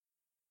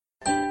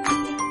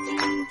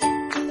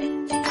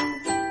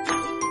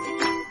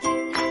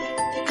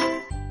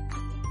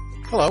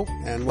Hello,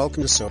 and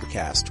welcome to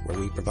Sobercast, where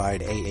we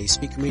provide AA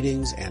speaker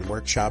meetings and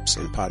workshops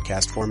in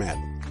podcast format.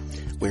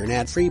 We're an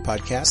ad-free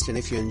podcast, and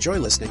if you enjoy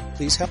listening,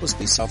 please help us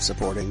be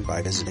self-supporting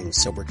by visiting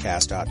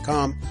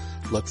Sobercast.com,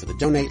 look for the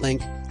donate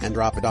link, and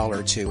drop $1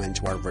 or $2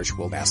 into our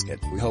virtual basket.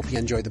 We hope you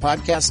enjoy the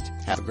podcast.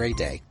 Have a great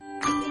day.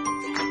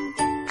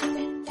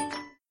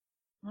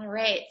 All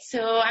right,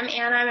 so I'm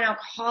Anna. I'm an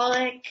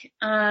alcoholic.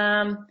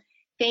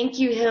 Thank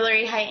you,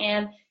 Hillary. Hi,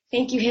 Ann.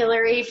 Thank you,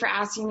 Hillary, for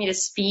asking me to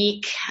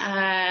speak.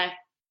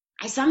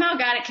 I somehow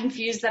got it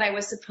confused that I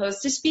was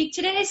supposed to speak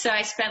today, so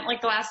I spent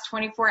like the last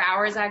 24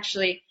 hours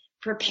actually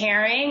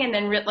preparing, and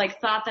then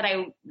thought that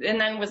and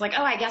then was like,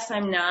 oh, I guess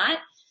I'm not.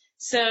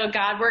 So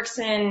God works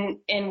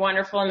in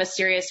wonderful and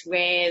mysterious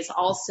ways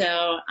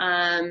also,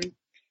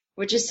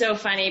 which is so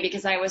funny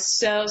because I was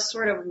so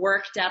sort of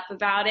worked up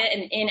about it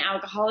and in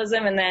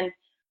alcoholism, and then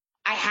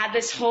I had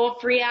this whole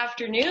free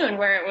afternoon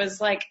where it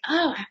was like,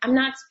 oh, I'm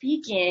not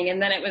speaking,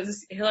 and then it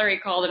was Hillary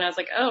called, and I was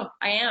like, oh,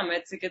 I am.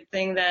 It's a good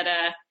thing that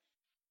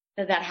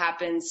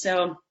happened.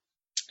 So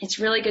it's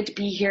really good to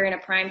be here in a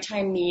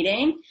primetime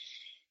meeting.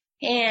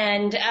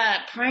 And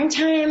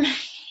primetime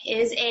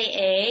is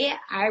AA.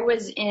 I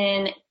was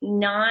in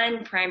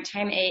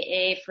non-primetime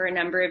AA for a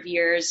number of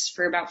years,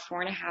 for about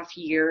 4.5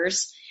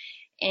 years.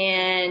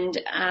 And,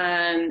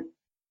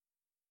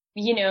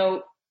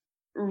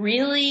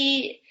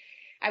 really,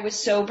 I was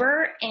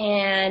sober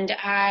and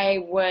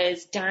I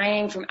was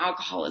dying from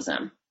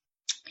alcoholism.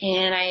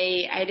 And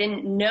I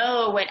didn't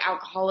know what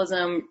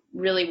alcoholism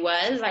really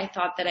was. I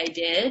thought that I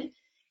did.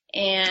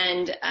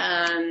 And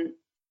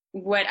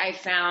what I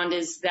found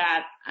is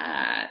that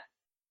I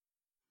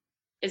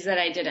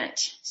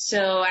didn't.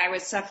 So I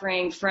was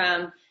suffering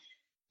from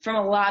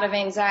a lot of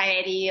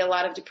anxiety, a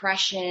lot of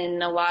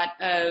depression, a lot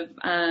of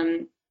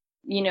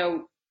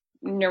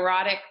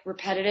neurotic,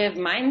 repetitive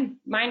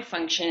mind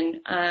function.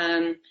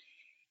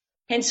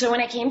 And so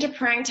when I came to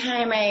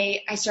primetime,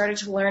 I started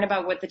to learn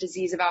about what the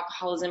disease of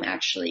alcoholism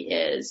actually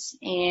is.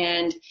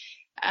 And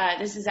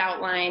this is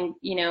outlined,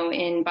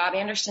 in Bob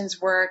Anderson's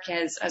work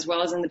as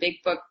well as in the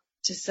big book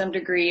to some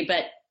degree,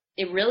 but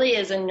it really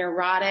is a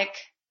neurotic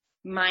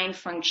mind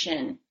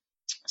function.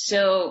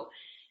 So,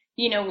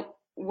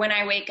 when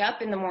I wake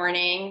up in the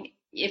morning,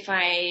 if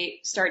I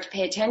start to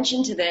pay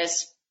attention to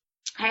this,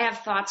 I have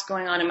thoughts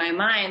going on in my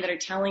mind that are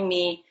telling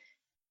me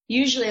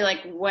usually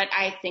like what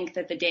I think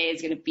that the day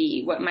is going to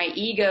be, what my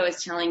ego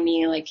is telling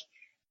me, like,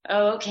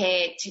 oh,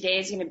 okay, today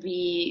is going to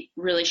be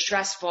really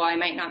stressful. I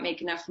might not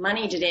make enough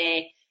money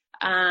today.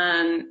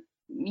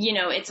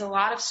 It's a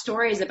lot of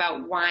stories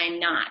about why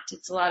not.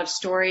 It's a lot of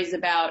stories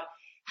about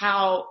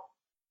how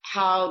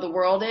the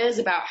world is,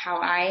 about how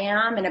I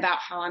am, and about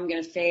how I'm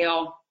going to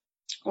fail,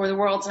 or the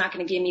world's not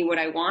going to give me what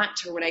I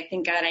want or what I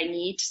think that I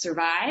need to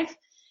survive,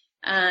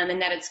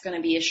 and that it's going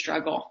to be a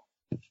struggle.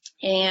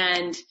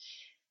 And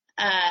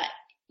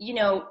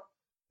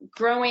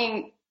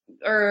growing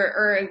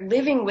or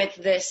living with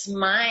this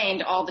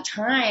mind all the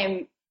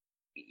time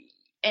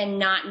and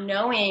not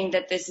knowing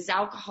that this is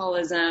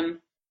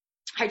alcoholism,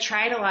 I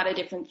tried a lot of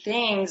different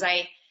things.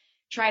 I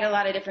tried a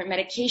lot of different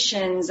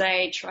medications.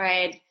 I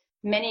tried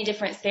many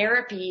different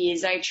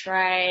therapies. I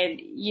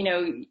tried,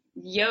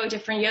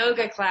 different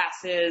yoga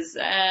classes,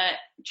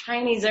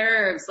 Chinese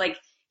herbs, like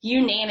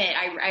you name it.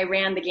 I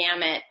ran the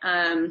gamut,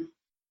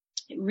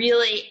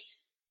 really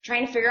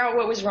trying to figure out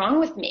what was wrong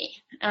with me.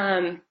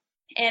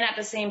 And at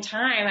the same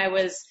time, I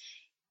was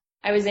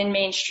in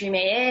mainstream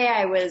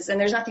AA. And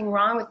there's nothing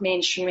wrong with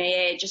mainstream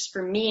AA. Just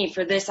for me,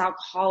 for this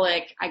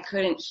alcoholic, I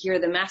couldn't hear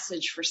the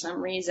message for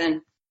some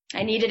reason.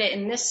 I needed it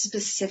in this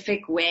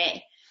specific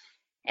way.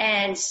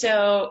 And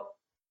so,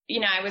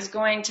 I was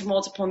going to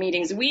multiple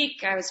meetings a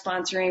week. I was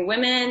sponsoring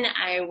women.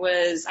 I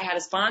had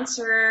a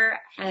sponsor,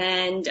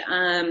 and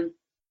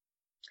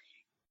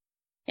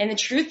the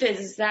truth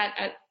is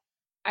that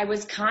I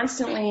was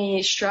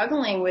constantly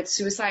struggling with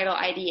suicidal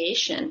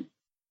ideation.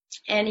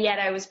 And yet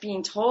I was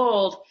being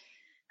told,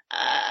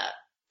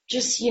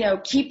 just,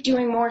 keep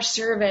doing more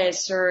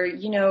service, or,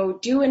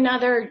 do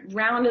another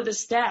round of the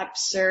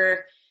steps,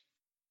 or,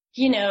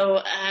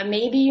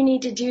 maybe you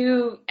need to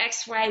do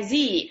X, Y,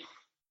 Z.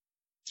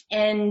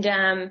 And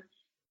I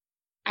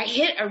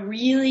hit a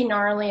really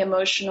gnarly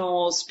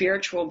emotional,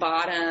 spiritual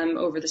bottom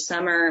over the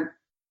summer.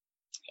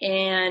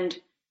 And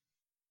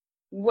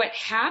what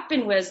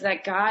happened was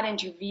that God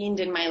intervened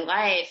in my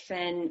life,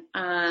 and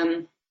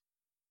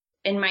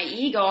in my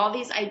ego, all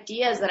these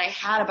ideas that I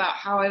had about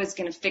how I was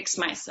going to fix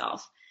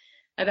myself,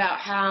 about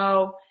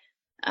how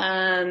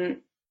I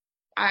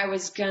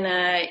was going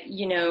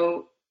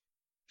to,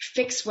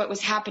 fix what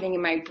was happening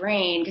in my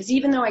brain. Because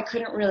even though I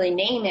couldn't really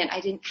name it, I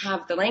didn't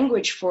have the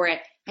language for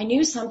it, I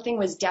knew something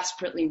was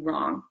desperately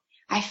wrong.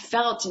 I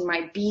felt in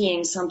my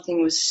being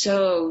something was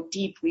so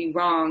deeply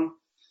wrong.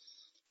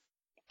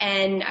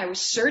 And I was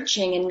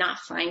searching and not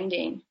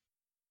finding.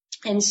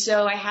 And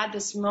so I had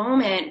this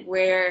moment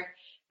where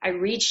I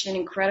reached an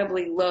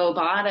incredibly low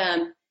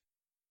bottom.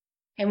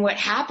 And what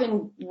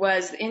happened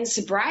was, in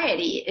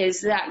sobriety,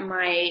 is that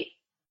my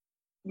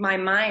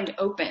mind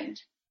opened.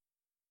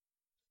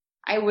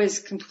 I was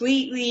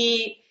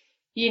completely,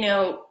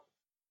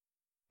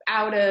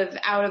 out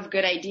of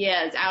good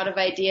ideas, out of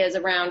ideas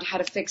around how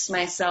to fix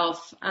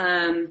myself.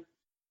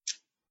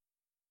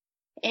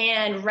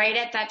 And right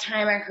at that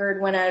time, I heard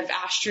one of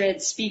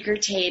Astrid's speaker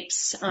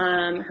tapes,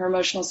 her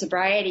emotional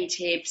sobriety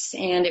tapes,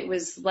 and it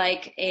was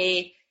like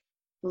a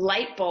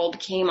light bulb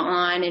came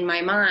on in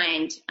my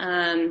mind.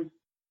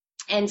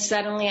 And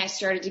suddenly I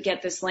started to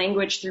get this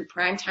language through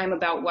Primetime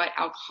about what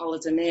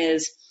alcoholism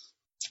is,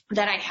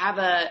 that I have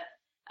a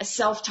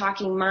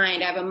self-talking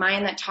mind. I have a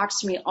mind that talks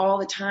to me all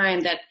the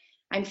time, that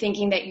I'm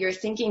thinking that you're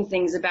thinking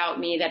things about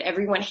me, that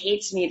everyone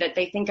hates me, that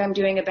they think I'm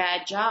doing a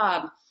bad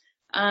job.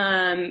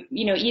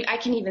 I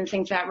can even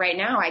think that right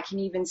now. I can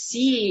even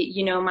see,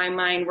 my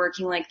mind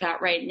working like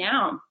that right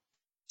now.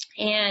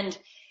 And,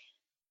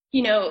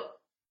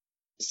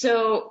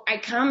 so I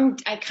come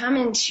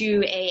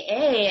into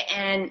AA,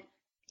 and,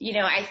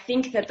 I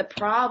think that the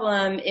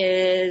problem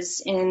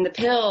is in the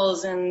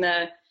pills and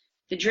the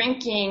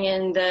drinking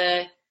and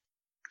the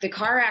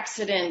car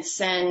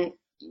accidents. And,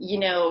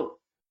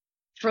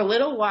 for a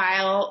little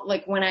while,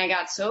 like when I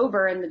got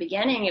sober in the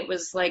beginning, it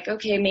was like,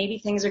 okay, maybe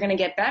things are going to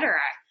get better.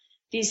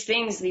 These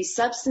things, these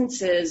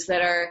substances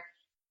that are,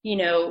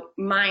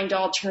 mind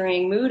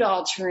altering, mood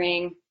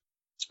altering,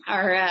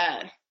 are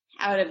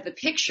out of the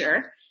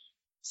picture.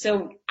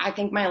 So I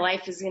think my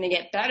life is going to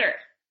get better.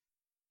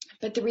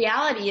 But the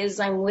reality is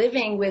I'm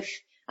living with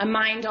a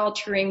mind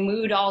altering,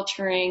 mood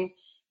altering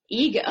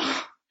ego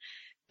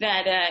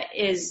that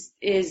is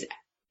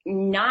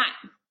not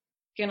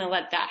going to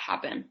let that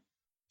happen.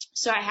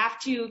 So I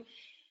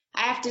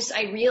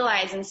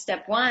realize in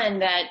step one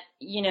that,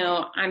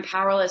 I'm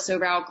powerless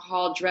over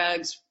alcohol,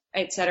 drugs,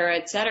 et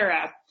cetera,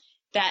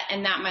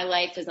 that my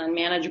life is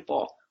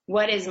unmanageable.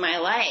 What is my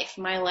life?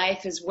 My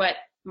life is what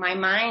my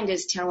mind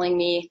is telling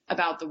me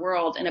about the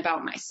world and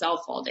about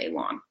myself all day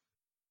long.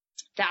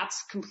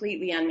 That's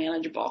completely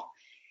unmanageable.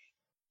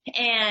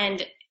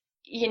 And,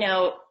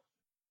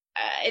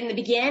 in the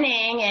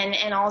beginning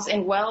and also,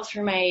 and well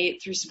through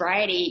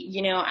sobriety,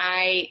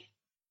 I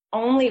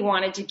only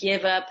wanted to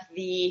give up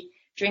the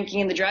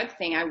drinking and the drug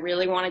thing. I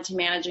really wanted to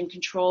manage and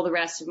control the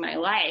rest of my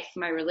life,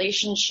 my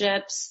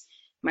relationships,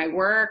 my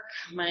work,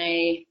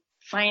 my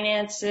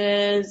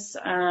finances,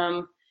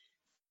 the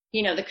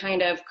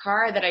kind of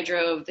car that I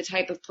drove, the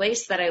type of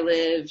place that I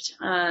lived.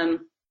 I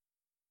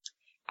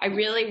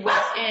really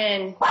was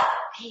in what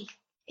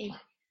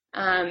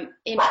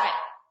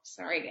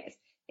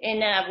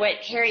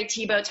Harry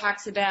Tiebout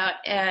talks about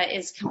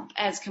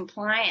as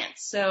compliance.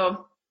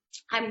 So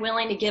I'm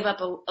willing to give up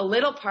a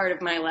little part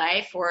of my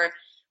life, or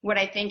what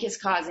I think is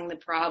causing the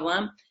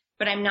problem,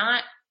 but I'm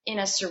not in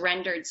a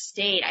surrendered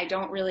state. I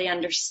don't really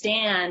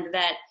understand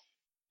that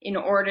in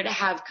order to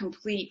have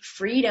complete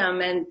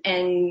freedom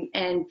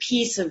and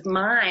peace of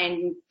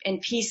mind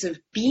and peace of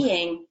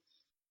being,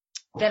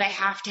 that I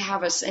have to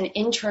have an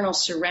internal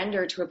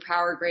surrender to a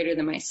power greater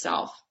than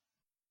myself.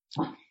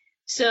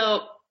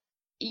 So,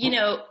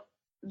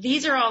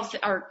 these are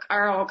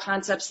all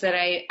concepts that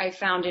I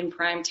found in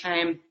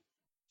Primetime.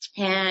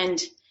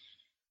 And,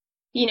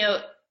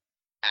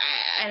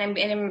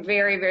 I'm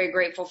very, very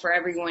grateful for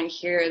everyone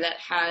here that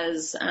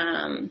has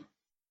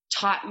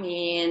taught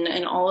me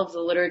and all of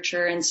the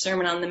literature and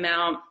Sermon on the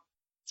Mount,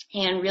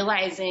 and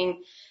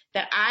realizing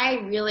that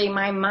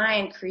my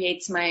mind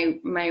creates my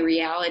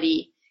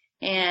reality.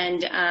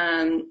 And,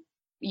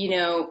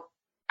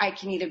 I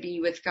can either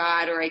be with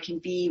God or I can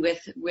be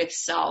with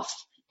self.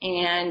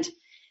 And,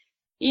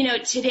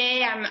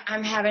 today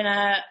I'm having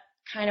a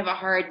kind of a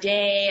hard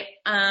day,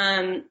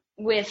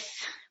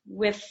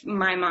 with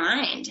my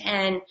mind,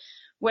 and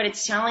what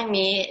it's telling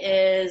me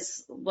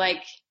is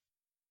like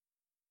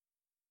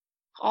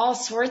all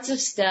sorts of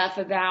stuff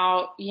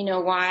about,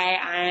 why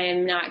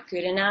I'm not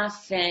good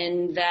enough,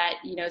 and that,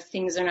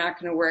 things are not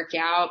going to work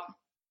out.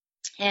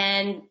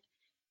 And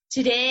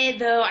today,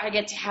 though, I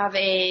get to have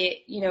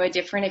a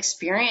different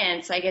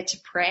experience. I get to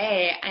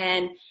pray,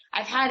 and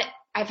I've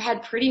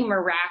had pretty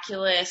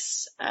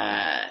miraculous,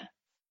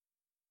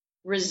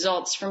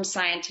 results from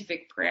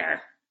scientific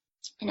prayer.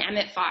 And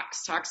Emmett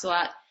Fox talks a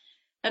lot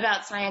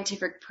about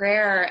scientific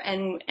prayer,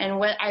 and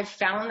what I've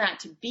found that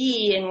to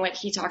be, and what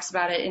he talks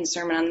about it in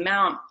Sermon on the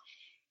Mount,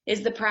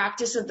 is the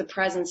practice of the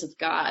presence of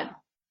God.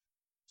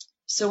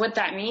 So what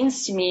that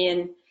means to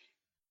me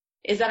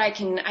is that I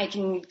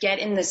can get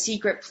in the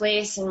secret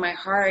place in my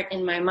heart,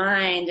 in my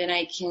mind, and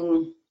I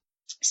can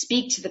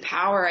speak to the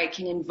power. I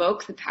can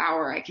invoke the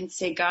power. I can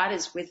say, God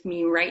is with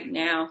me right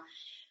now.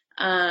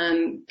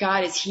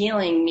 God is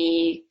healing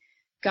me.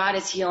 God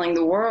is healing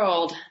the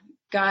world.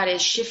 God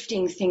is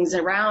shifting things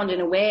around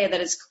in a way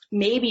that is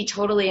maybe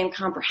totally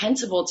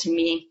incomprehensible to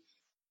me,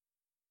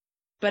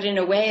 but in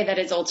a way that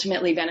is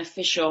ultimately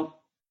beneficial.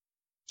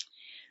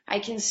 I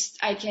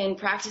can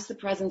practice the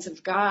presence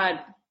of God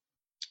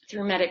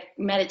through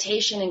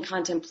meditation and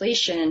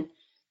contemplation.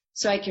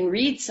 So I can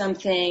read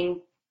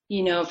something,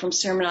 from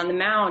Sermon on the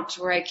Mount,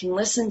 or I can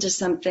listen to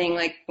something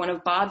like one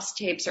of Bob's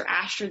tapes or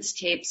Astrid's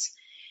tapes,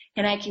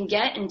 and I can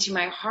get into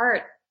my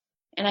heart,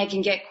 and I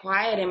can get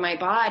quiet in my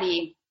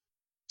body,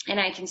 And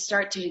I can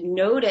start to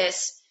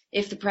notice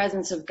if the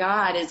presence of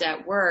God is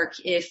at work,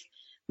 if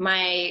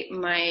my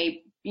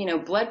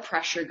blood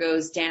pressure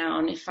goes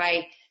down, if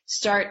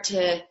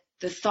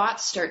the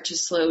thoughts start to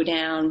slow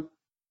down,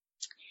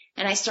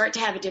 and I start to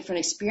have a different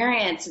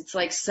experience. It's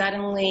like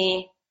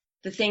suddenly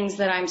the things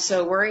that I'm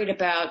so worried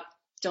about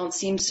don't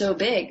seem so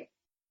big.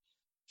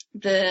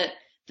 The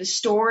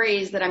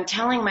stories that I'm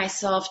telling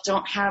myself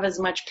don't have as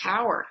much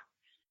power.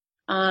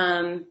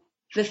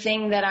 The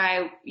thing that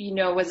I,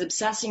 was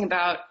obsessing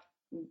about,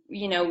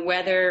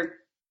 whether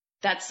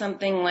that's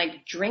something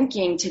like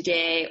drinking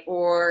today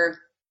or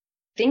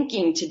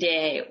thinking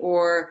today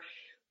or,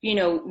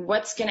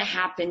 what's going to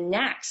happen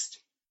next.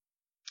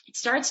 It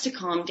starts to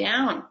calm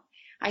down.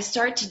 I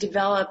start to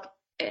develop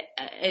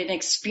an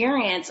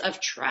experience of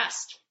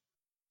trust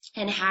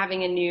and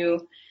having a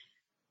new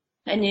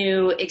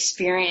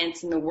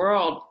experience in the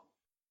world.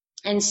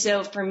 And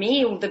so for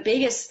me, the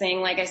biggest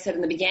thing, like I said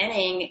in the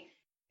beginning,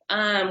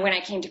 when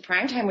I came to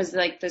Primetime was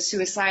like the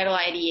suicidal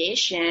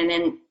ideation.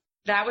 And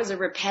that was a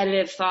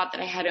repetitive thought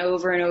that I had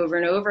over and over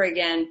and over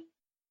again.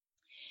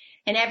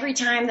 And every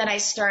time that I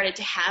started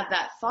to have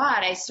that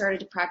thought, I started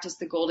to practice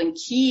the Golden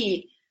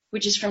Key,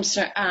 which is from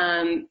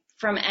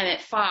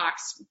Emmett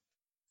Fox,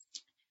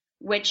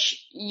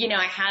 which,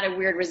 I had a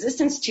weird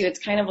resistance to. It's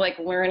kind of like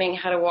learning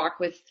how to walk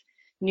with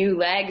new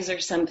legs or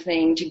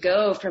something, to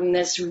go from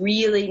this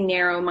really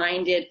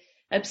narrow-minded,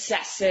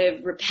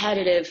 obsessive,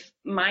 repetitive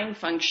mind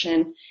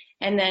function.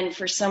 And then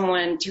for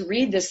someone to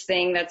read this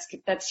thing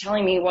that's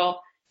telling me,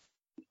 well,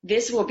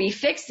 this will be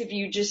fixed if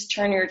you just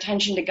turn your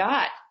attention to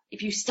God,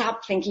 if you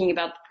stop thinking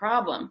about the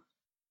problem.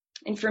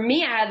 And for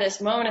me, I had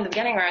this moment in the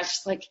beginning where I was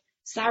just like,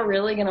 is that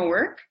really going to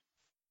work?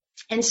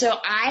 And so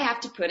I have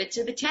to put it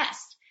to the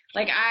test.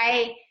 Like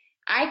I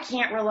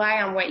can't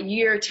rely on what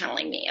you're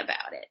telling me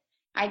about it.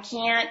 I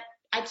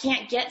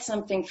can't get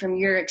something from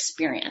your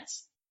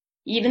experience.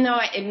 Even though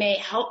it may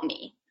help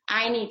me,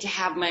 I need to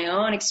have my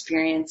own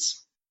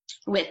experience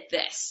with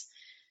this.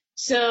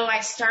 So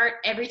I start,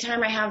 every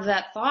time I have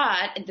that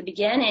thought at the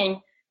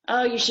beginning,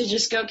 oh, you should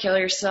just go kill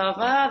yourself.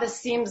 Oh, this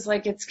seems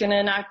like it's going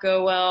to not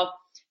go well.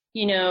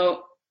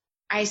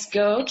 I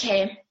go,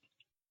 okay.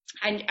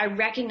 I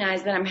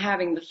recognize that I'm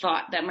having the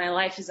thought that my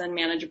life is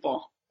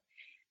unmanageable.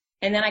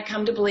 And then I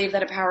come to believe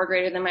that a power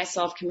greater than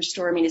myself can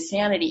restore me to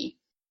sanity.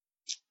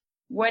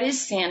 What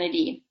is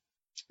sanity?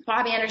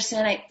 Bob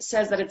Anderson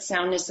says that it's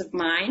soundness of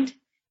mind,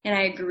 and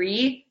I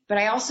agree, but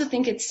I also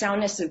think it's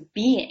soundness of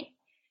being,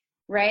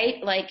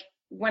 right? Like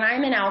when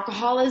I'm in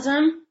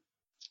alcoholism,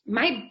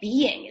 my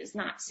being is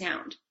not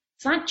sound.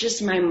 It's not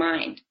just my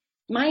mind.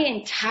 My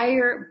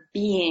entire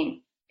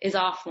being is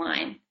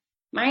offline.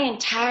 My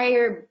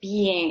entire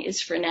being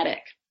is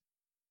frenetic.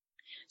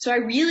 So I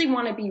really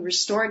want to be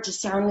restored to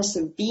soundness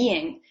of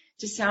being,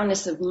 to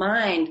soundness of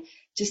mind,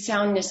 to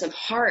soundness of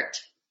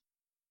heart.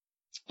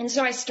 And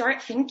so I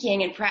start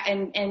thinking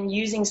and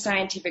using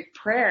scientific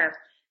prayer.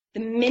 The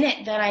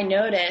minute that I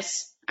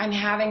notice I'm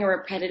having a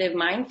repetitive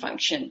mind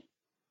function,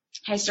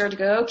 I start to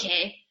go,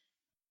 okay,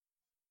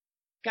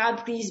 God,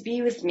 please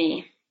be with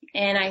me.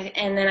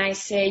 And then I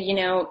say,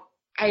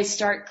 I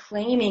start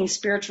claiming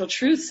spiritual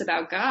truths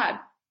about God.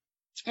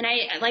 And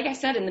like I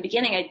said in the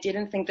beginning, I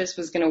didn't think this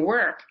was going to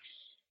work,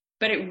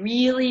 but it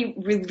really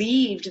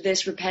relieved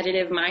this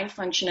repetitive mind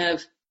function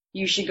of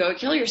you should go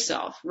kill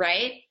yourself,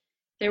 right?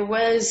 There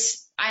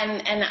was,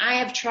 and I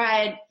have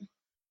tried,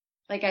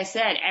 like I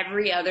said,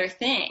 every other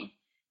thing.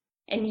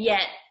 And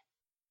yet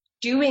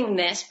doing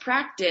this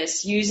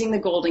practice, using the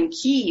Golden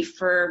Key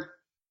for,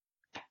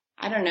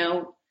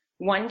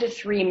 1 to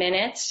 3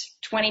 minutes,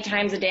 20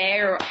 times a day,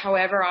 or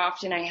however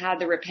often I had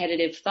the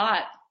repetitive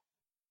thought,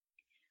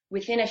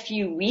 within a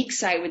few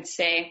weeks, I would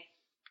say,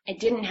 I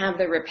didn't have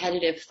the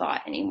repetitive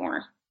thought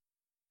anymore.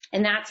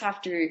 And that's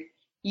after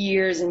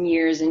years and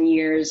years and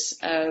years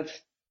of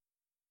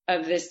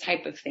this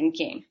type of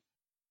thinking.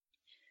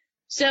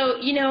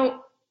 So,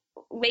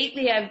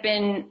 lately I've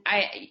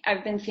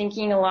been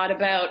thinking a lot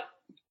about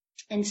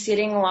and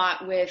sitting a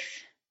lot with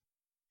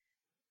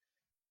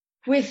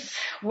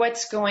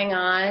what's going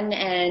on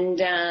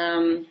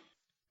and,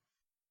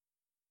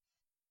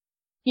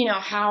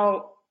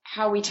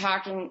 how we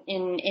talk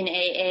in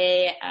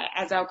AA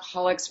as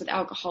alcoholics with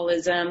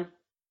alcoholism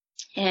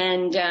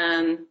and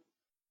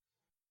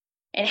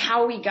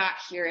how we got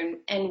here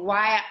and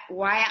why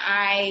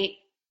I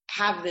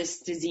have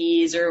this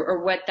disease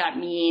or what that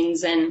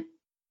means. And,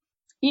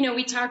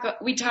 we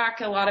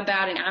talk a lot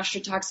about, and Asher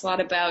talks a lot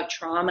about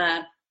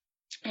trauma.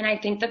 And I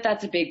think that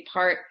that's a big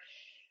part,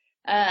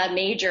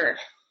 major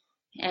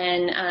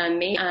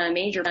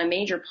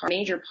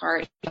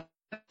part,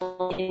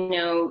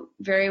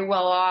 very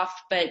well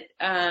off, but,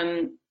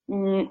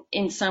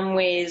 in some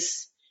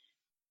ways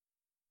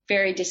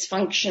very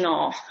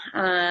dysfunctional.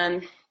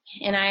 And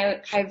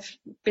I've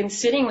been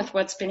sitting with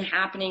what's been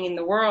happening in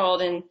the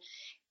world and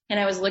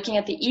I was looking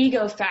at the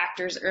ego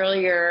factors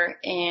earlier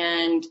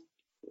and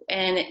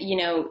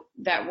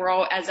that we're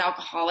all, as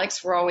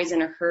alcoholics, we're always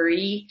in a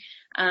hurry.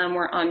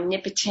 We're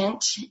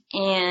omnipotent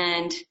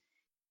and,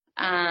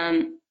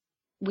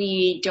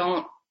 we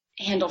don't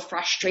handle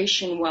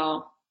frustration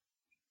well.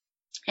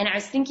 And I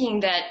was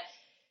thinking that,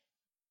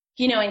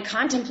 in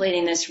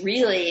contemplating this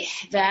really,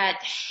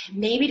 that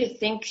maybe to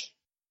think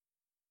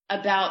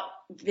about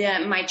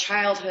my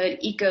childhood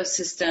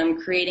ecosystem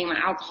creating my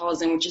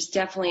alcoholism, which is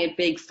definitely a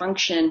big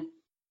function.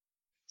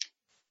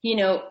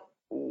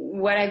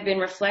 What I've been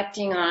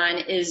reflecting on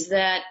is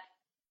that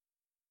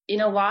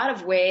in a lot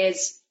of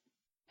ways,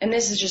 and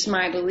this is just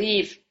my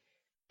belief,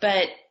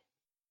 but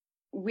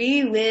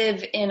we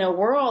live in a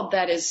world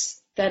that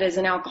is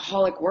an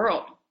alcoholic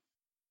world.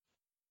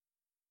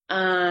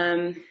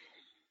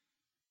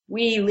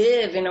 We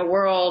live in a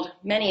world,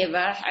 many of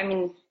us,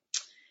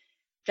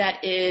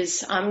 that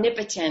is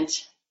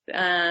omnipotent,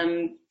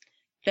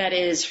 that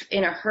is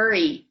in a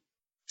hurry,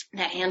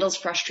 that handles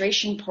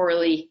frustration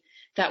poorly,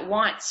 that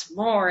wants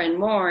more and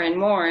more and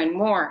more and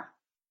more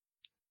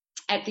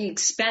at the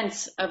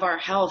expense of our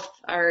health,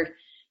 our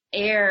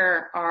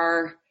air,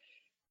 our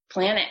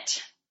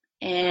planet.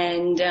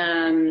 And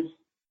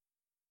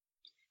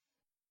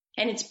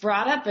it's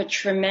brought up a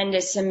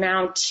tremendous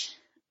amount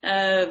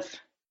of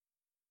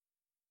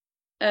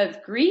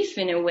grief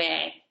in a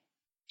way,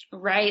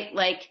 right?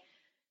 Like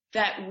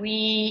that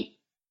we,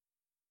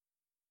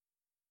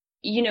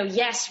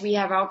 yes, we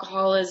have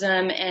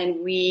alcoholism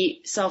and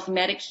we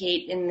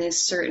self-medicate in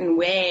this certain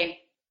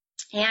way.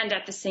 And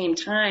at the same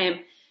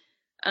time,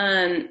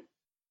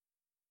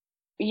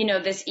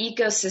 this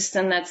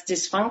ecosystem that's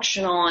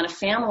dysfunctional on a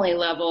family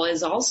level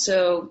is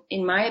also,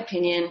 in my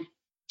opinion,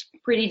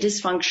 pretty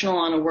dysfunctional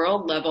on a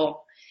world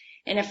level.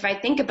 And if I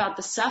think about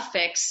the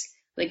suffix,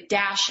 like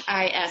 -ism,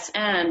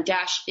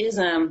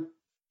 -ism,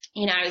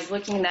 I was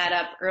looking that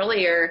up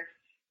earlier,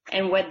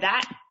 and what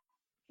that,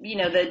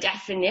 the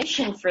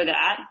definition for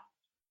that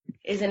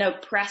is an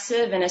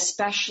oppressive and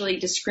especially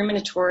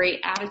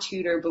discriminatory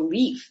attitude or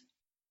belief.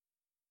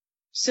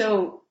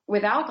 So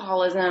with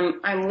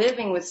alcoholism, I'm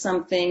living with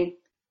something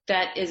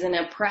that is an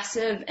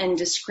oppressive and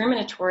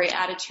discriminatory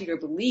attitude or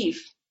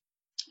belief.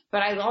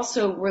 But I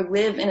also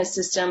live in a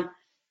system,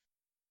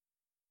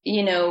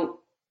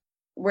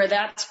 where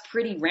that's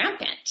pretty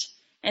rampant.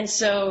 And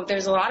so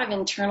there's a lot of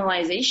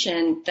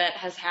internalization that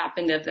has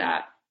happened of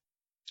that.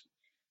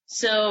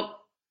 So,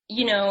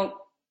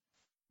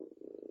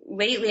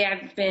 lately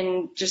I've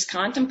been just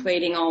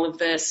contemplating all of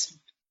this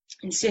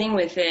and sitting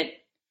with it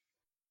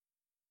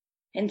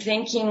and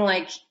thinking,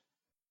 like,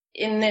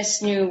 in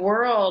this new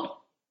world,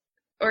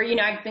 or,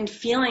 I've been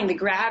feeling the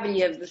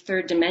gravity of the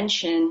third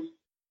dimension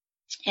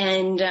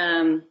and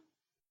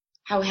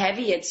how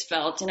heavy it's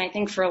felt. And I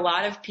think for a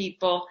lot of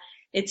people,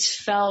 it's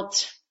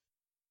felt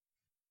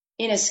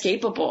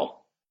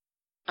inescapable,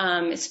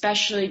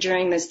 especially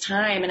during this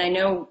time. And I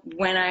know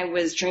when I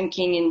was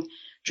drinking and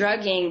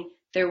drugging,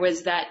 there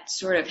was that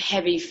sort of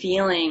heavy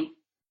feeling.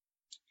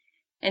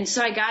 And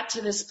so I got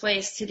to this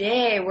place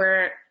today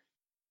where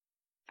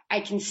I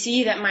can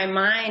see that my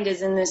mind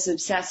is in this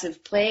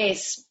obsessive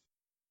place,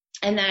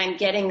 and then I'm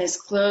getting this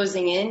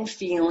closing in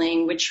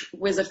feeling, which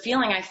was a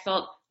feeling I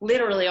felt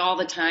literally all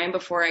the time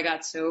before I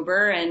got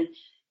sober, and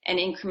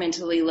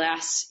incrementally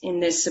less in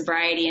this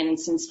sobriety and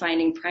since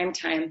finding prime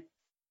time.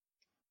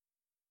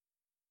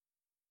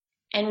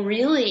 And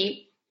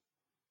really,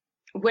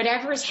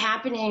 whatever is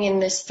happening in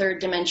this third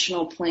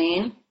dimensional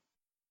plane,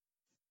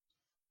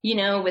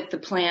 with the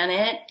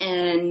planet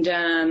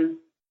and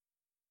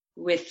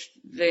with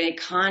the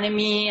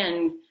economy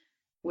and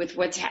with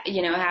what's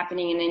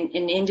happening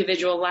in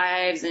individual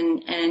lives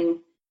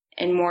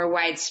and more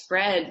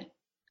widespread,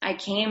 I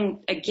came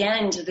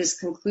again to this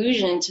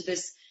conclusion, to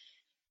this,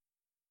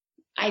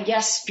 I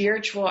guess,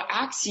 spiritual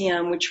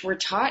axiom which we're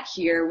taught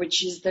here,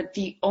 which is that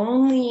the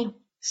only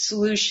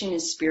solution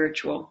is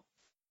spiritual.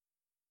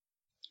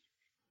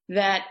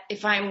 That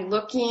if I'm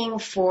looking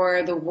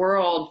for the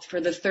world,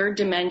 for the third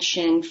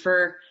dimension,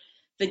 for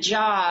the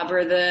job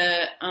or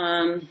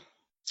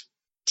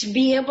to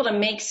be able to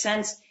make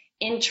sense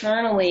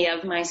internally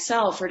of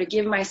myself, or to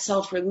give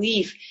myself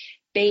relief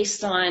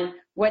based on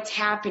what's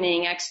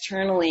happening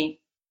externally,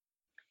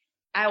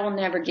 I will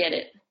never get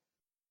it.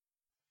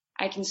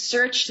 I can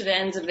search to the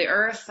ends of the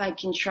earth. I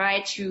can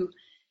try to,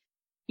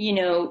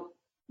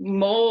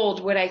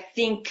 mold what I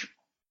think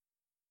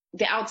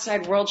the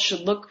outside world should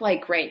look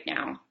like right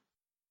now,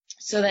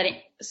 so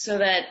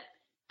that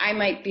I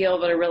might be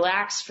able to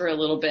relax for a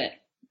little bit,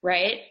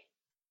 right?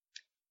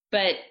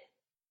 But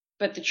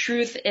the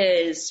truth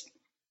is,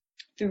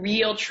 the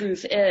real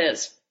truth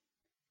is,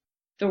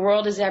 the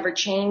world is ever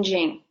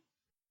changing.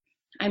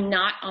 I'm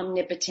not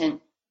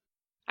omnipotent.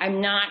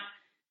 I'm not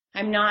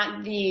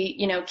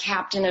the,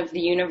 captain of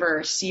the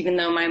universe, even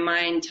though my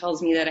mind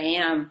tells me that I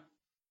am.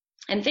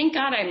 And thank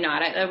God I'm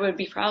not. That would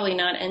be probably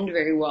not end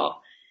very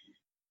well.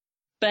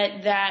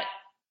 But that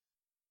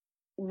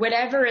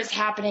whatever is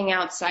happening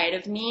outside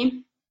of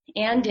me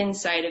and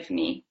inside of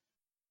me,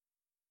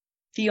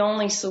 the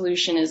only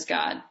solution is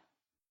God.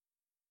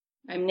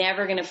 I'm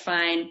never going to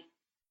find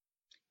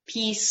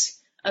peace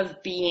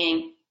of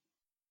being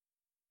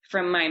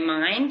from my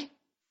mind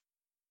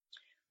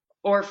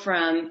or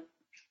from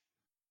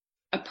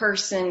a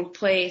person,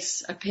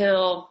 place, a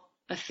pill,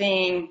 a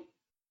thing,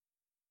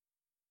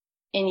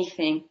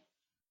 anything.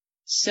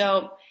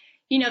 So,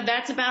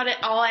 that's about it.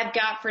 All I've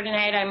got for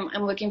tonight.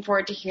 I'm looking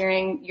forward to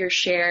hearing your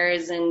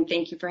shares, and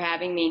thank you for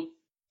having me.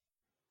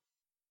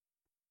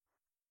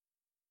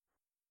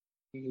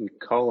 You can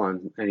call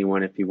on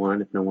anyone if you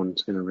want, if no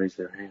one's going to raise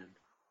their hand.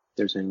 If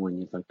there's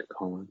anyone you'd like to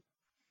call on.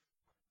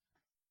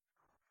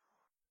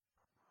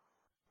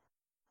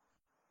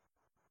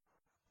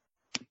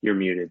 You're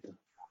muted, though.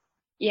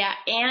 Yeah.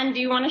 Anne, do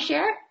you want to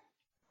share?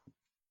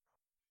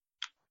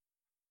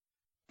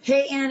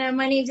 Hey, Anna.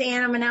 My name's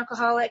Anna. I'm an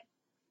alcoholic.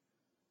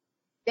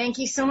 Thank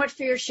you so much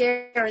for your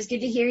share. It was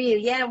good to hear you.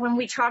 Yeah, when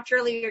we talked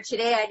earlier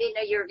today, I didn't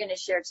know you were going to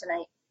share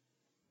tonight.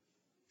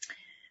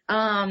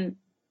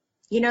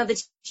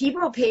 The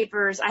Tebow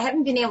papers, I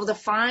haven't been able to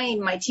find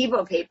my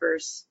Tebow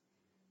papers,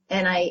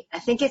 and I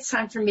think it's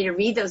time for me to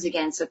read those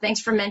again, so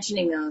thanks for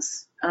mentioning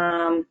those.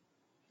 I'll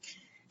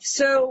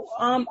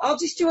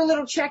just do a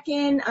little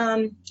check-in.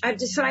 I've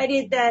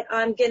decided that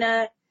I'm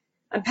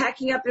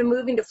packing up and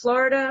moving to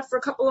Florida for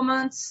a couple of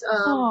months.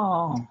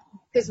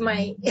 Because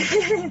my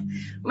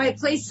my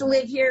place to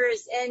live here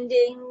is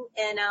ending,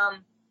 and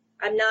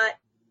I'm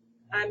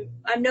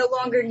no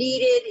longer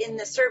needed in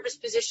the service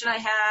position I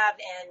have,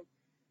 and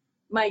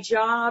my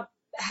job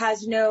I have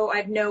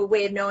no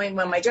way of knowing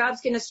when my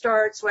job's going to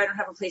start, so I don't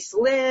have a place to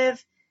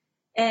live.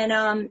 And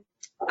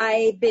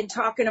I've been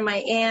talking to my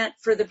aunt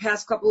for the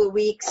past couple of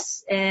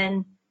weeks,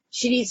 and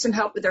she needs some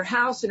help with her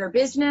house and her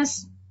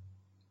business.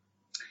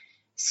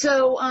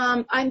 So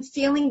I'm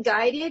feeling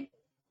guided,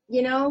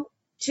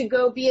 to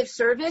go be of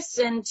service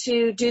and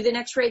to do the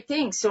next right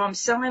thing. So I'm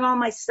selling all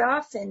my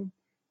stuff and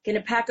going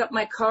to pack up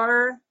my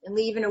car and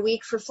leave in a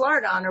week for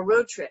Florida on a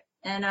road trip.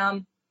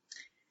 And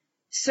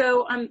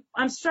so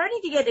I'm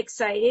starting to get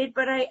excited,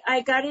 but I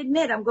got to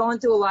admit, I'm going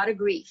through a lot of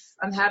grief.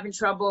 I'm having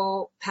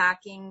trouble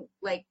packing.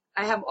 Like,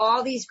 I have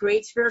all these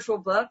great spiritual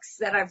books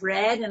that I've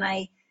read, and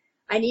I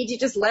need to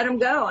just let them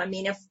go. I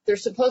mean, if they're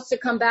supposed to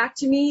come back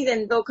to me,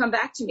 then they'll come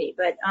back to me.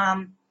 But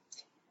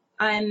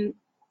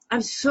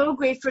I'm so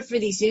grateful for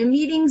these Zoom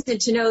meetings, and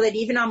to know that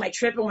even on my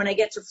trip and when I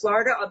get to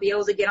Florida, I'll be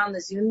able to get on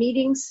the Zoom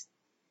meetings.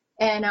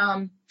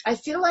 And I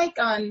feel like,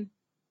 a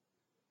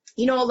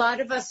lot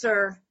of us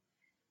are,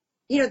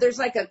 there's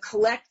like a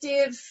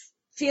collective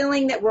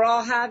feeling that we're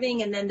all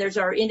having, and then there's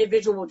our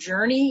individual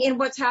journey in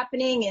what's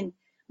happening. And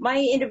my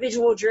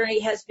individual journey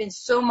has been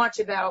so much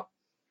about,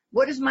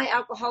 what does my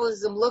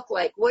alcoholism look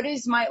like? What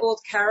is my old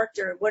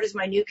character? What is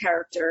my new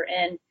character?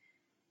 And,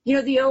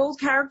 the old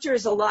character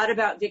is a lot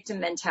about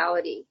victim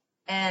mentality.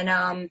 And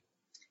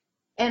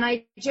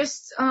I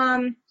just,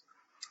 I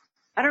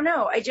don't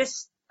know. I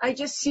just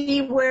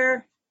see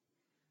where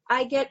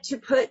I get to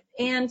put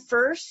Anne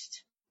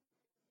first.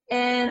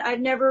 And I've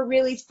never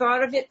really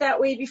thought of it that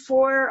way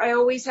before. I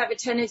always have a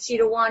tendency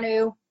to want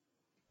to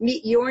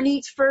meet your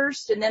needs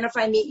first. And then if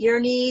I meet your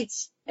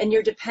needs and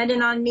you're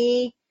dependent on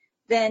me,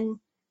 then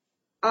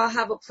I'll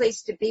have a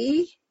place to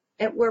be.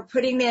 And we're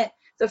putting the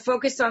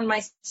focus on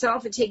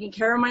myself and taking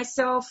care of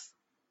myself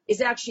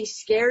is actually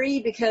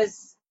scary,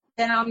 because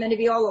then I'm going to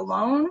be all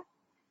alone,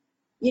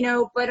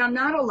 but I'm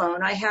not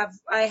alone. I have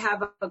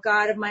a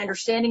God of my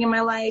understanding in my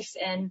life,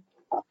 and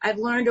I've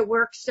learned to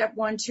work step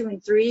 1, 2,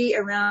 and 3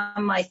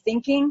 around my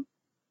thinking.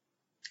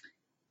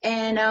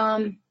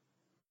 And,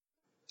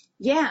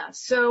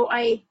 so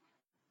I'm,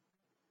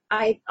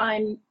 I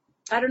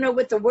don't know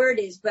what the word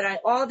is,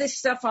 but all this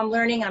stuff I'm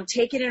learning, I'm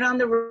taking it on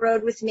the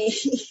road with me.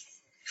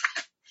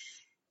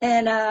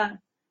 And,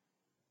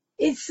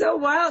 it's so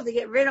wild to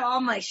get rid of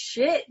all my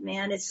shit,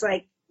 man. It's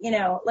like,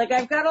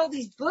 I've got all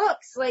these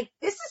books. Like,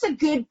 this is a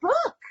good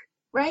book,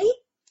 right?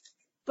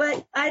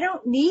 But I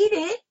don't need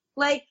it.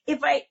 Like,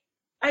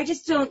 I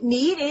just don't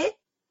need it.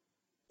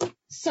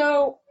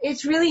 So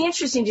it's really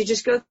interesting to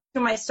just go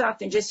through my stuff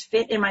and just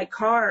fit in my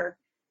car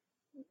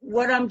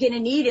what I'm going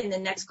to need in the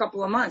next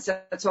couple of months.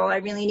 That's all I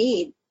really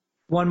need.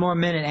 1 more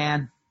minute,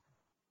 Anne.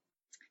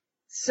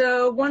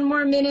 So 1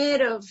 more minute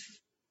of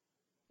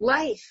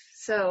life.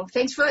 So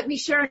thanks for letting me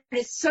share.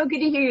 It's so good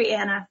to hear you,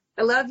 Anna.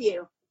 I love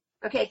you.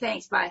 Okay,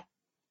 thanks. Bye.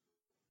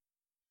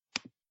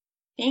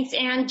 Thanks,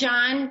 Anne.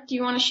 John, do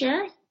you want to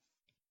share?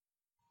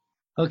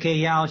 Okay,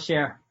 yeah, I'll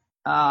share.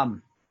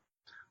 I'm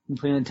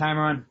putting the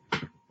timer on.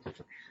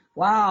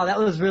 Wow, that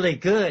was really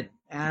good,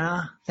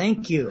 Anna.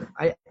 Thank you.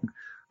 I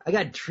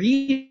got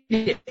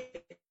treated.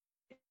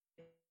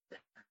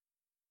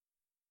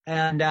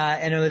 And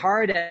it was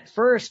hard at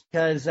first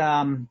because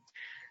it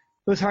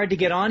was hard to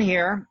get on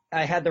here.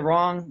 I had the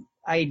wrong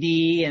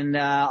ID and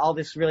all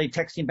this really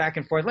texting back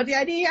and forth. What's the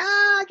ID?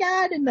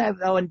 God, and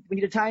and we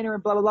need a timer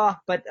and blah blah blah.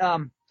 But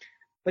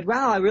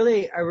wow, I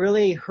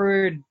really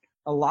heard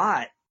a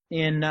lot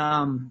in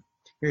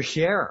your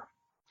share.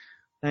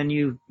 And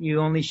you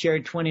only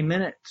shared 20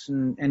 minutes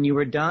and you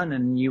were done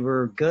and you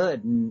were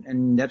good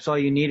and that's all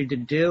you needed to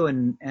do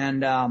and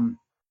got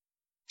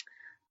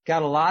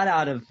a lot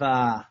out of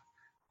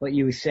what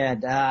you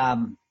said.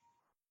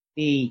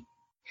 The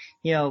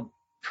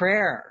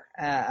prayer,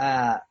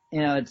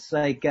 it's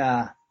like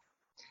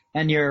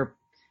and your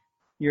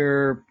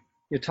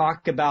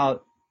talk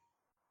about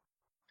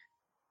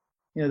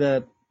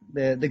the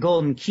the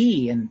golden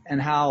key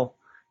and how,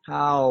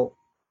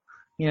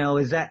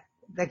 is that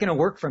going to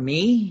work for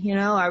me?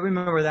 I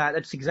remember that.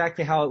 That's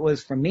exactly how it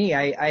was for me.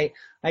 I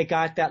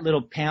got that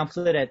little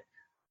pamphlet at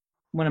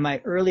one of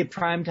my early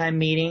primetime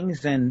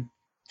meetings and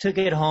took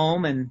it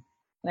home, and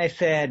I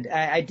said,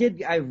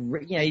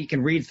 you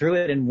can read through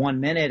it in 1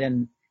 minute,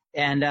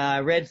 and I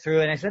read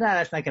through it, and I said,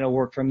 that's not going to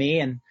work for me,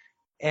 and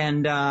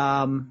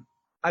I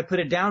put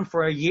it down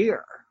for a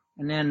year,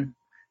 and then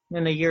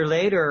a year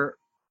later,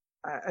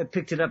 I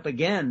picked it up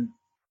again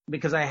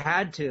because I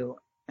had to,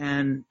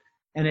 and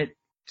it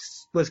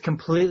was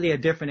completely a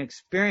different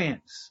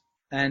experience,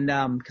 and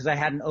because I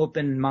had an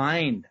open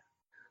mind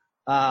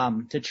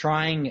to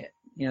trying it,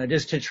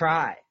 just to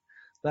try,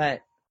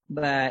 but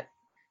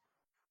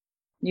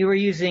you were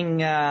using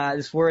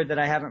this word that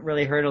I haven't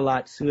really heard a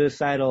lot,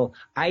 suicidal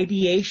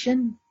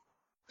ideation.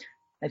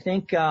 I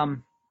think I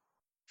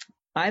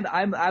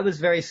was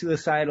very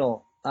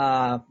suicidal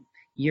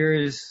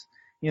years,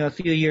 a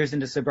few years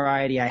into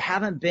sobriety. I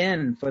haven't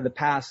been for the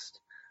past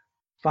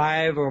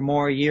 5 or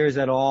more years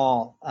at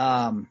all.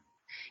 I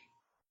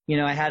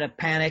had a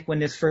panic when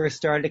this first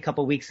started a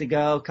couple weeks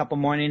ago. A couple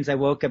mornings I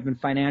woke up in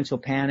financial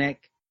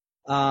panic.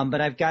 But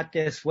I've got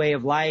this way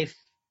of life,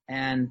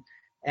 and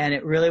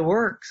it really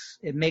works.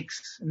 It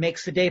makes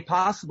the day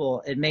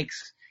possible. It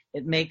makes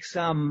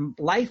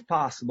life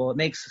possible. It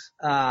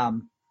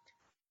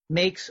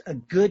makes a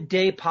good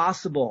day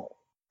possible.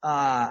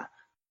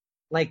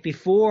 Like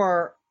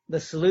before, the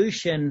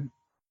solution,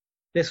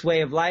 this way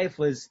of life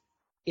was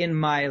in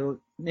my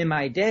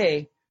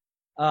day.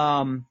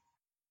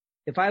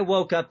 If I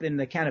woke up in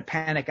the kind of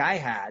panic I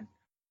had,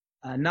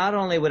 not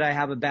only would I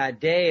have a bad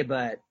day,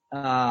 but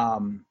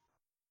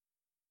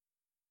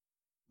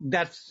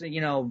that's the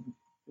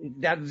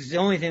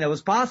only thing that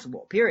was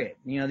possible, period.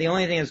 The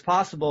only thing that's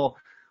possible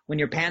when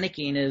you're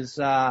panicking is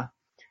a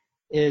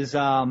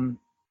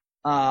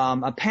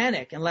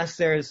panic, unless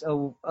there's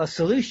a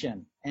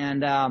solution.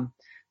 And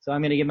so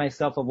I'm going to give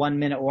myself a 1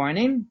 minute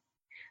warning.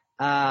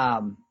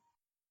 So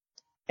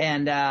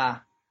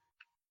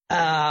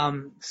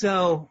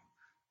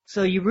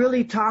you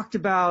really talked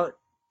about,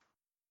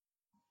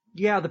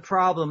 the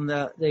problem,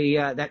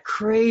 that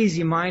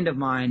crazy mind of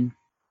mine,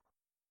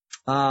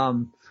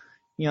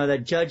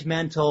 that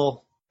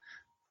judgmental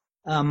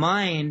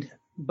mind,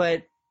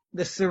 but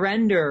the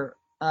surrender,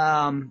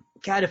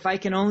 God, if I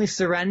can only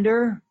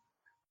surrender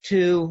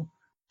to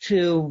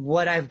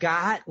what I've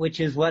got, which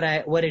is what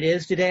it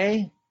is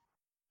today,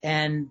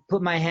 and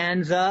put my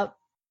hands up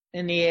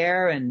in the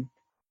air and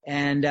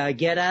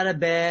get out of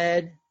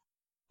bed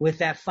with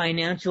that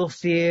financial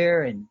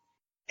fear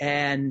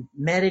and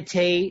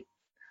meditate.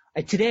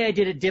 Today I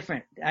did it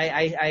different.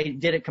 I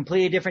did it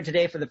completely different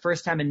today for the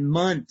first time in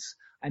months.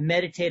 I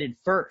meditated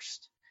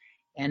first,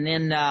 and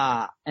then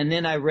I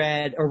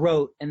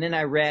wrote, and then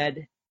I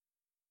read,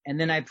 and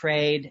then I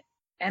prayed.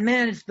 And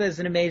man, it was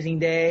an amazing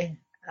day.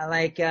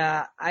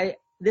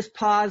 This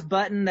pause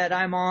button that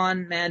I'm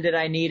on, man, did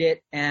I need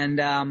it. And,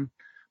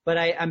 but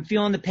I'm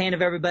feeling the pain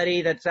of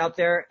everybody that's out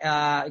there,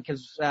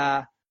 because,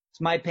 it's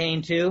my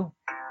pain too.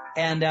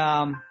 And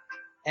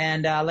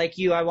like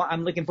you,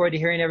 I'm looking forward to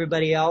hearing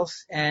everybody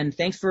else. And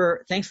thanks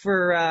for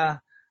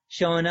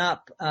showing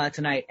up,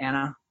 tonight,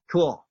 Anna.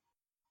 Cool.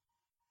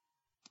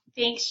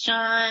 Thanks,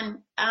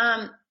 John.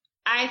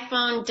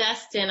 iPhone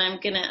Dustin, I'm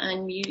going to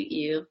unmute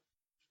you.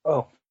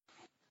 Oh,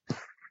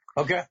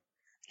 okay.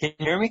 Can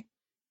you hear me?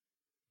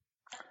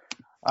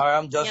 All right,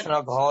 I'm Dustin,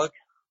 alcoholic.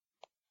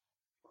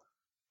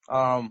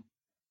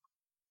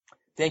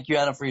 Thank you,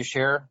 Anna, for your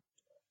share.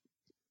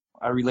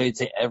 I relate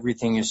to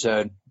everything you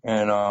said,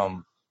 and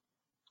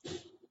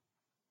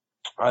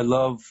I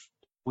love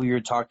what you're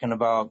talking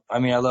about. I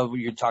love what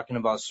you're talking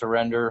about,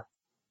 surrender.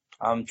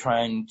 I'm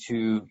trying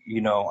to,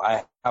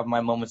 I have my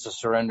moments of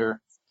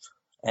surrender,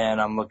 and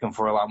I'm looking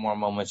for a lot more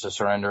moments of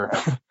surrender.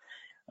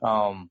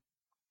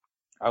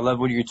 I love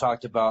what you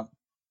talked about.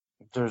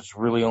 There's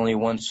really only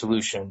one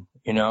solution,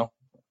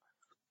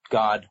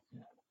 God,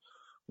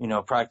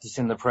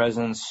 practicing the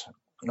presence,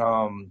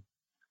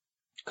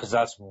 because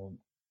that's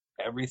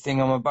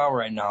everything I'm about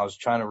right now, is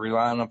trying to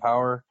rely on the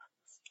power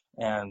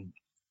and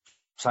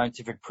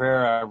scientific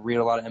prayer. I read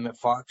a lot of Emmett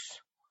Fox,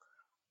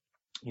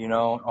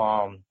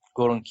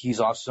 Golden Key's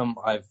awesome.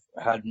 I've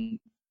had,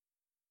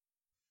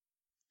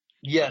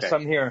 yes, okay.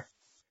 I'm here.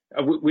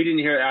 We didn't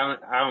hear,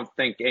 I don't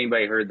think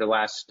anybody heard the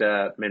last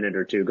minute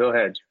or two. Go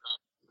ahead.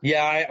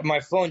 Yeah,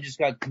 my phone just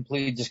got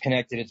completely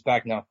disconnected. It's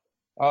back now.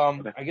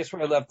 Okay. I guess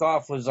where I left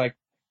off was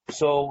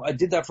so I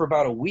did that for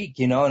about a week,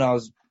 and I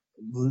was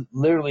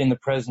literally in the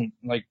present,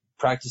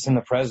 practicing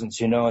the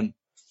presence, and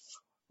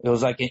it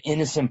was like an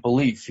innocent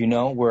belief,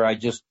 where I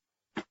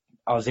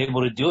was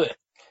able to do it.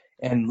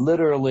 And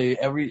literally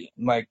the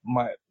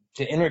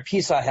inner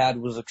peace I had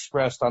was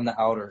expressed on the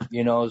outer,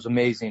 it was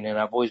amazing. And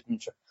I'm always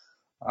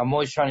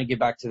trying to get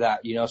back to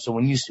that, so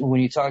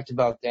when you talked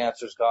about the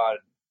answer's God,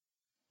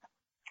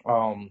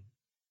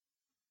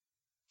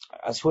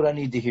 that's what I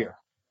need to hear,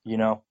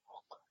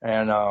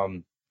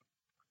 and,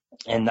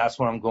 And that's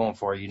what I'm going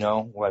for,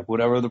 like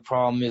whatever the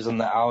problem is on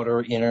the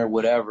outer, inner,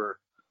 whatever,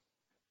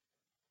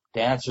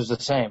 the answer's the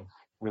same.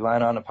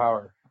 Relying on the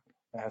power.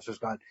 The answer's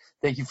God.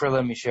 Thank you for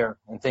letting me share.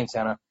 And thanks,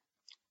 Anna.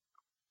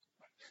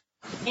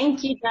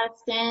 Thank you,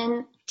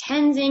 Dustin.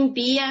 Tenzing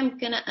B, I'm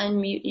going to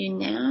unmute you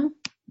now.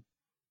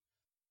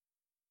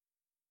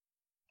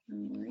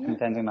 I'm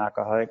Tenzing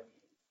Alcoholic.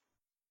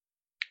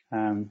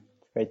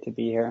 It's great to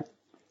be here.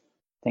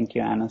 Thank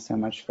you, Anna, so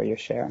much for your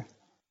share.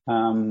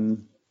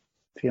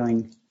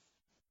 Feeling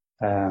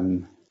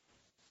very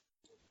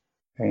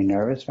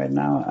nervous right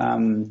now,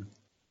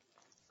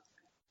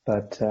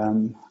 but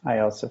I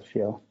also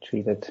feel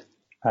treated.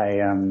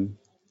 I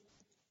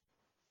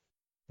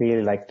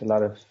really liked a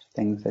lot of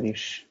things that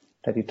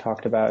you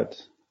talked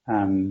about,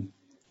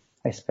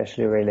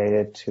 especially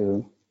related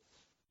to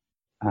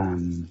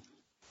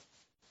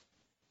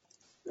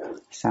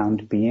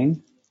sound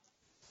being,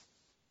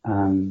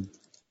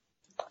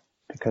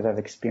 because I've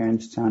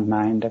experienced sound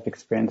mind, I've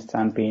experienced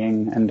sound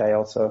being, and I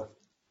also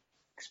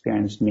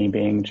experienced me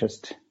being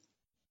just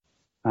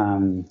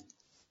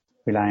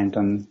reliant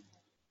on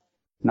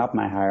not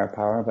my higher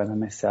power, but on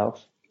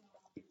myself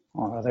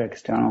or other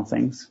external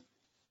things.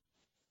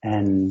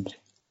 And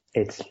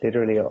it's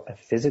literally a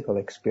physical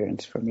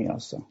experience for me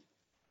also.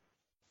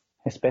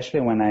 Especially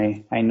when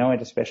I know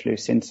it, especially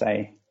since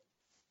I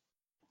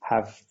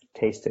have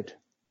tasted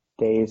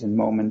days and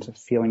moments of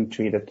feeling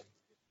treated.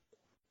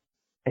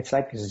 It's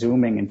like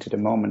zooming into the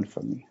moment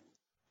for me.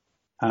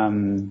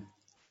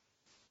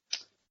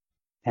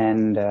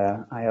 And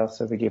I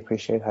also really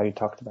appreciate how you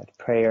talked about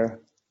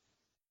prayer.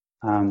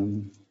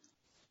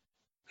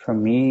 For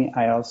me,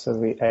 I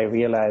also I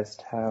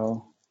realized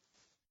how,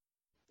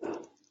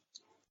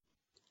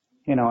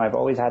 I've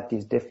always had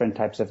these different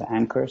types of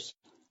anchors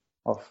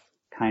of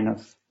kind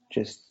of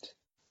just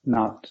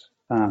not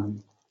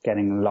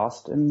getting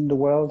lost in the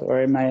world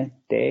or in my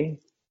day.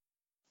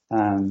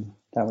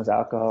 That was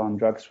alcohol and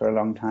drugs for a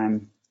long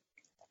time.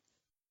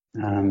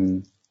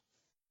 And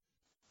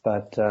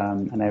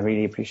I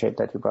really appreciate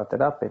that you brought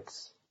that up.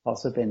 It's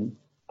also been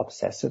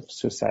obsessive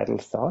suicidal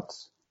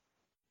thoughts.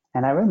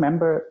 And I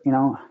remember,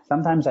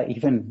 sometimes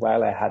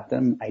while I had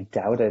them, I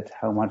doubted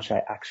how much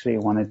I actually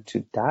wanted to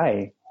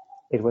die.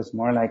 It was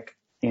more like,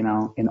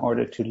 in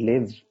order to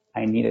live,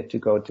 I needed to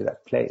go to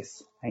that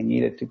place. I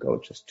needed to go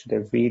just to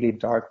the really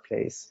dark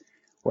place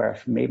where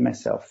I've made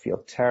myself feel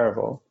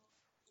terrible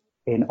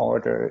in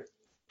order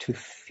to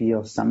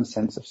feel some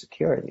sense of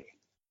security,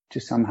 to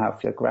somehow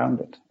feel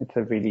grounded. It's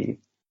a really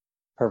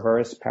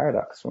perverse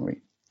paradox for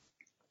me.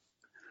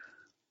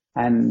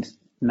 And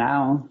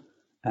now,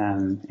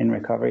 in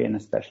recovery, and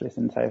especially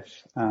since I've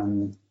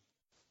been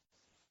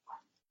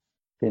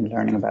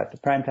learning about the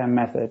primetime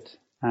method,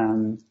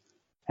 and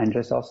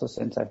just also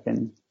since I've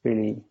been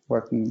really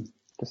working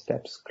the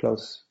steps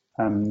close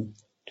to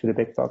the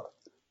big book,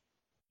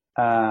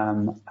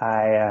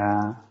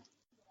 I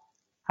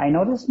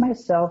noticed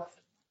myself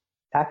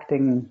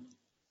acting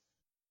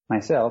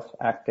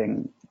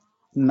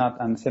not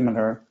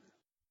unsimilar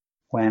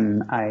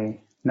when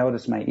I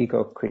notice my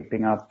ego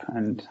creeping up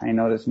and I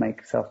notice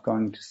myself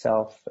going to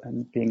self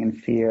and being in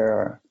fear.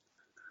 Or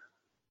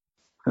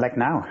like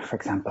now, for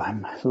example,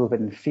 I'm a little bit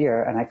in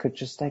fear and I could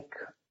just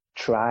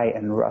try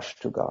and rush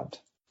to God.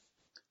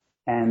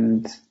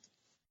 And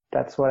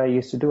that's what I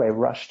used to do. I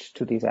rushed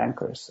to these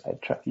anchors. I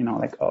tried,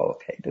 oh,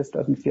 okay, this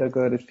doesn't feel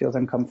good. It feels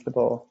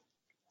uncomfortable.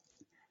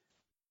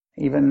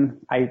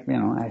 Even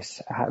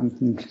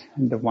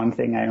the one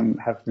thing I'm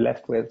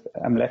left with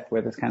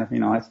is kind of,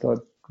 I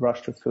still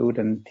rush to food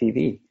and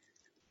TV.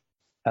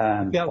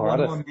 You've got one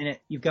more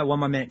minute. You've got one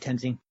more minute,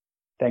 Tenzing.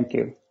 Thank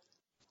you.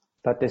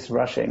 But this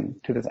rushing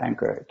to this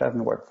anchor, it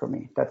doesn't work for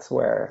me. That's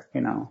where,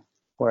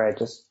 where I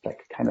just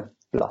kind of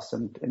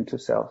blossomed into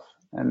self.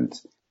 And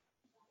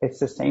it's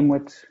the same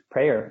with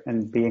prayer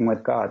and being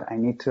with God. I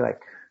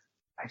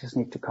just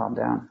need to calm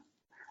down.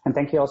 And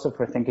thank you also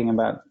for thinking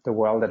about the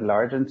world at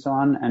large and so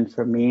on. And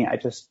for me, I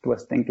just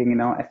was thinking,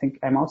 I think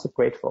I'm also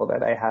grateful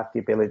that I have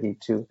the ability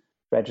to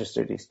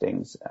register these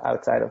things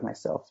outside of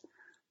myself.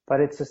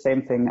 But it's the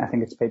same thing. I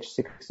think it's page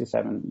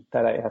 67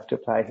 that I have to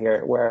apply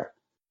here, where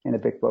in the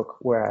big book,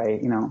 where I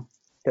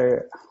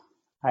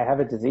have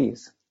a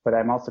disease, but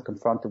I'm also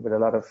confronted with a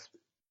lot of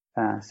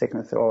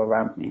sickness all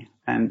around me,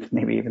 and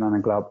maybe even on a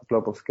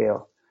global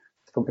scale.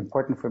 It's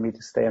important for me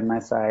to stay on my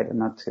side and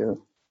not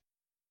to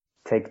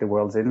take the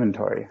world's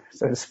inventory,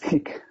 so to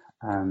speak,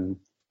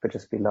 but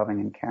just be loving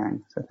and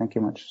caring. So thank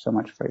you so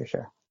much for your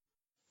share.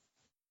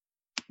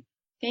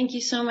 Thank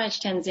you so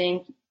much,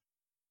 Tenzing.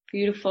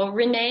 Beautiful.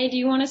 Renee, do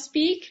you want to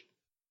speak?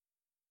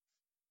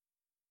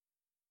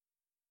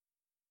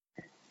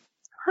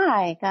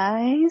 Hi,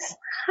 guys.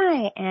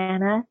 Hi,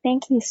 Anna.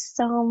 Thank you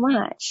so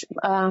much.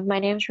 My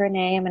name's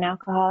Renee. I'm an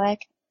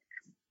alcoholic.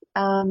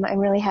 I'm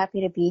really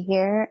happy to be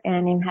here,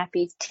 and I'm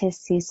happy to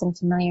see some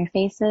familiar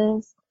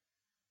faces.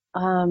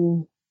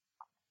 And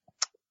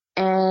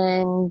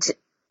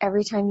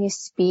every time you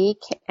speak,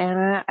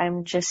 Anna,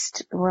 I'm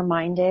just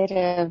reminded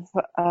of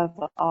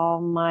all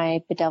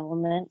my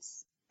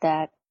bedevilments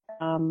that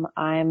I'm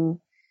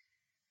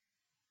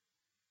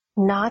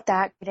not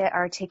that good at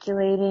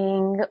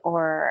articulating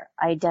or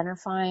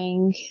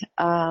identifying.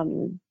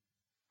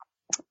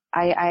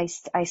 I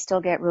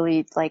still get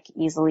really like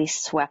easily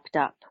swept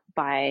up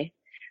by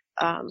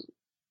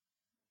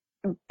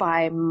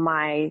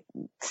my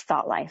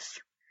thought life.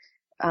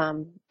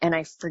 And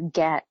I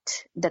forget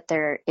that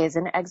there is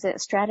an exit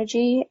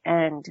strategy,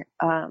 and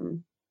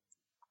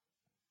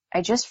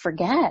I just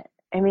forget.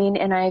 I mean,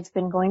 and I've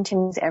been going to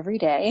meetings every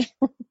day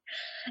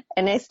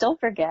and I still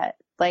forget.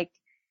 Like,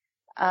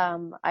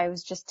 I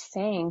was just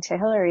saying to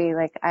Hillary,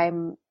 like,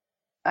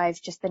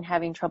 I've just been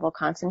having trouble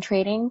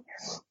concentrating,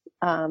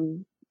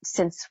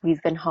 since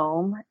we've been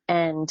home.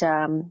 And,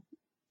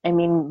 I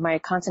mean, my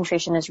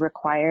concentration is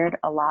required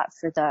a lot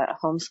for the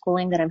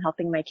homeschooling that I'm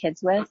helping my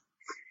kids with.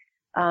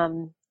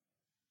 And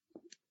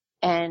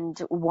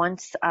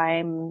once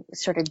I'm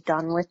sort of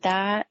done with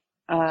that,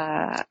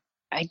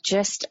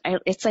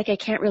 it's like I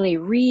can't really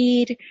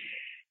read.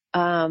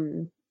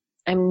 I'm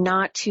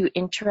not too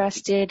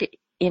interested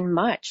in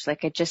much.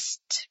 Like I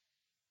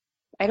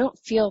don't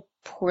feel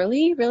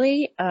poorly,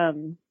 really.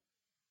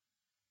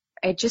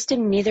 I just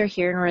am neither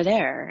here nor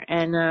there.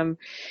 And,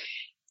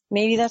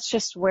 maybe that's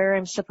just where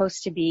I'm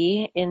supposed to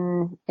be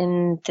in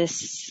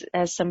this,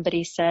 as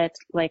somebody said,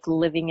 like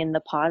living in the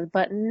pause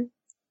button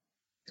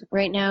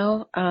right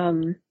now.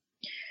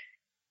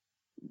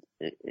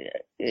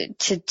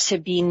 To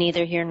be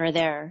neither here nor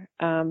there.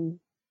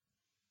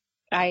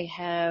 I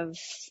have,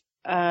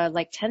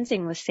 like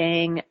Tenzing was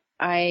saying,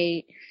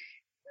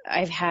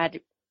 I've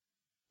had,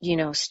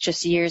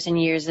 just years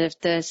and years of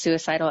the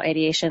suicidal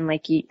ideation,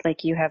 like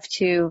you have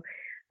too.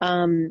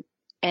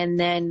 And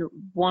then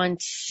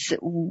once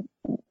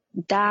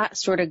that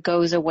sort of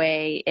goes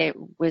away, it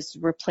was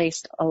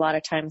replaced a lot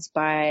of times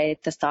by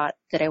the thought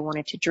that I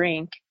wanted to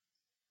drink.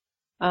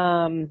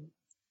 And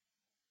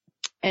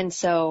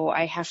so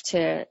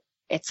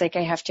it's like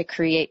I have to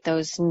create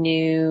those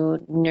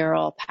new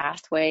neural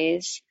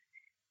pathways.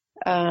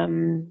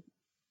 Like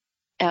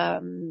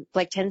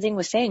Tenzing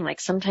was saying,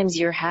 like sometimes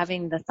you're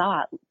having the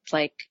thought,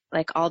 like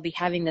I'll be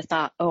having the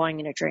thought, oh, I'm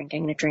going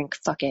to drink,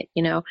 fuck it,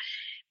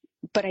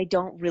 but I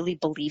don't really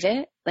believe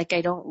it. Like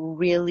I don't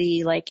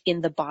really, like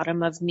in the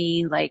bottom of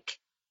me, like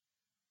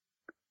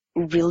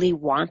really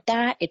want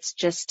that. It's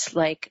just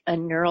like a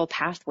neural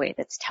pathway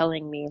that's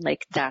telling me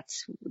like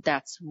that's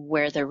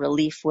where the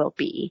relief will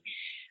be.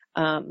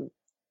 So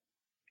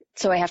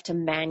I have to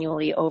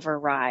manually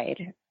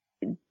override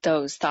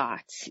those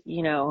thoughts,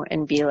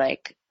 and be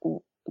like,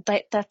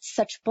 that's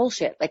such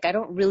bullshit. Like I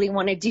don't really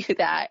want to do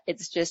that.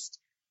 It's just,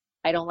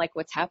 I don't like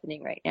what's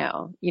happening right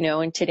now,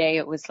 and today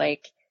it was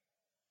like,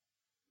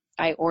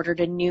 I ordered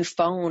a new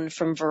phone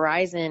from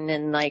Verizon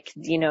and like,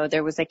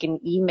 there was like an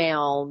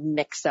email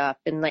mix up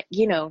and like,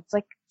 it's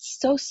like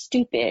so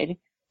stupid.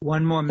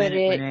 One more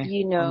minute,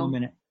 Renee. One more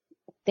minute.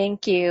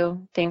 Thank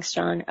you. Thanks,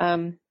 John.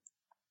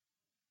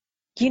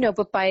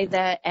 But by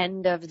the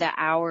end of the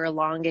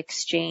hour-long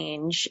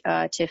exchange,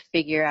 to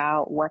figure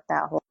out what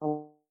that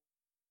whole...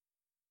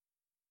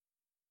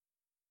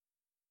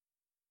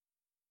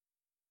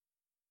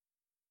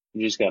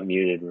 You just got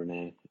muted,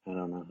 Renee. I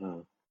don't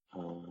know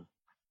how.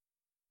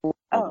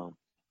 I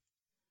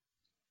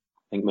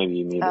think maybe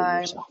you muted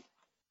yourself.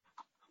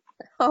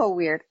 Oh,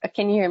 weird.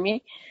 Can you hear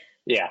me?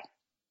 Yeah.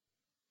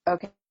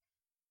 Okay.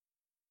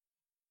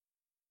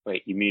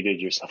 Wait, you muted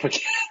yourself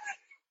again.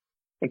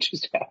 What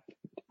just happened?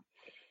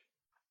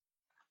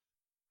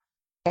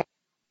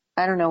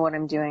 I don't know what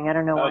I'm doing. I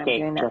don't know why I'm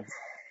doing that.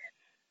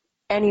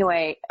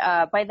 Anyway,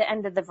 by the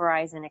end of the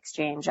Verizon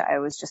exchange, I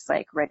was just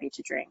like ready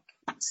to drink,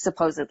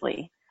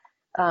 supposedly.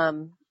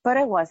 But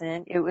I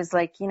wasn't. It was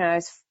like, I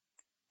was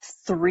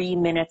 3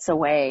 minutes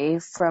away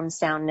from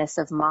soundness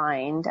of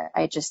mind.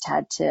 I just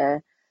had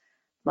to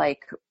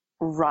like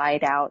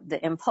ride out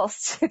the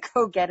impulse to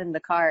go get in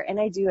the car. And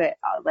I do it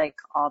like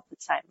all the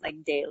time,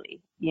 like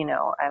daily,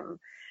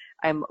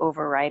 I'm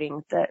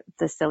overriding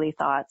the silly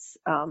thoughts.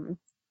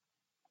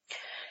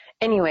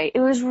 Anyway, it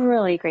was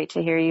really great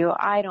to hear you.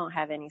 I don't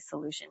have any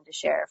solution to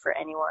share for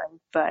anyone,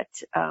 but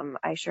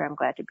I sure am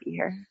glad to be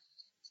here.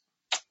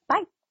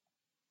 Bye.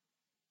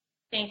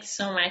 Thanks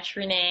so much,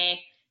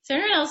 Renee. Is there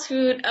anyone else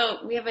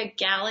we have a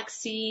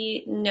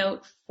Galaxy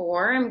Note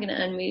 4. I'm going to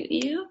unmute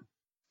you.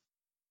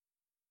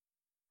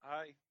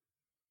 Hi. Can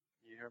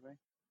you hear me?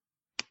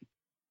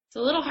 It's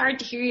a little hard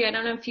to hear you. I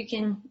don't know if you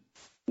can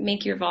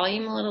make your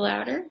volume a little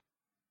louder.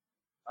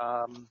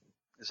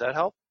 Does that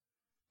help?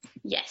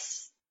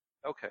 Yes.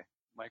 Okay.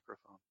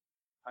 Microphone.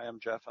 Hi, I'm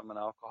Jeff. I'm an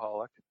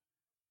alcoholic.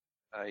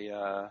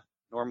 I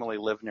normally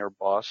live near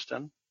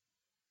Boston,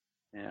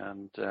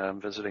 and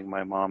I'm visiting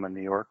my mom in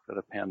New York for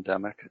the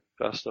pandemic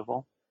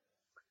festival.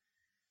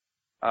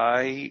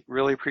 I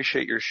really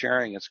appreciate your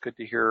sharing. It's good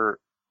to hear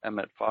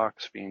Emmett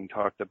Fox being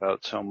talked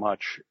about so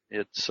much.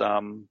 It's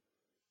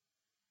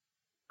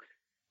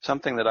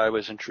something that I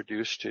was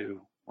introduced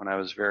to when I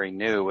was very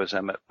new was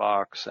Emmett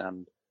Fox,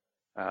 and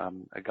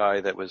a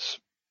guy that was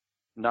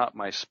not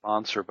my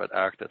sponsor but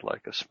acted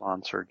like a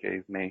sponsor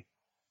gave me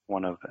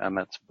one of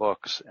Emmett's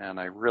books, and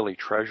I really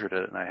treasured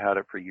it, and I had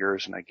it for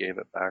years, and I gave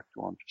it back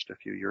to him just a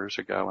few years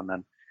ago, and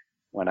then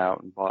went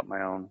out and bought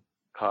my own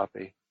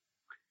copy.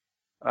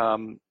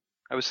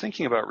 I was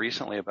thinking about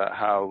recently about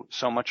how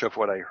so much of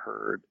what I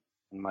heard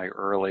in my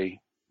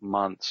early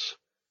months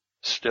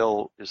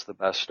still is the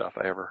best stuff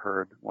I ever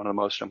heard. One of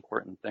the most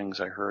important things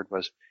I heard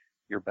was,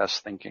 your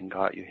best thinking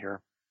got you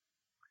here.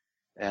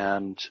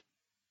 And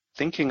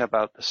thinking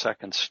about the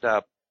second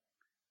step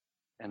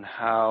and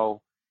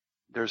how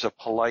there's a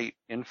polite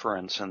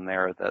inference in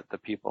there that the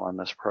people on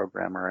this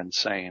program are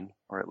insane,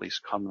 or at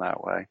least come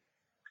that way.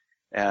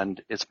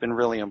 And it's been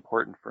really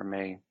important for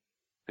me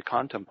to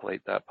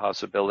contemplate that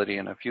possibility.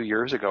 And a few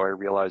years ago, I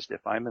realized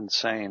if I'm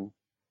insane,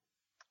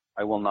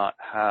 I will not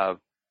have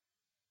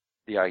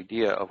the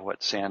idea of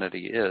what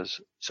sanity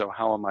is. So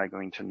how am I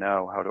going to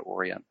know how to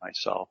orient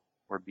myself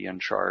or be in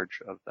charge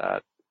of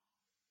that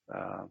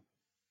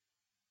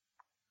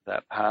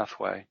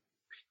pathway?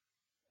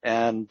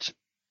 And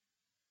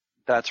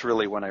that's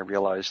really when I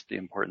realized the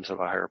importance of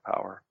a higher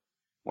power,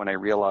 when I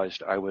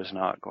realized I was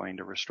not going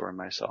to restore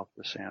myself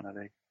to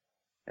sanity.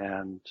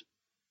 And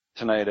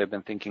tonight I've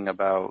been thinking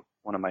about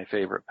one of my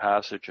favorite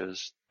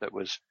passages that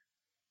was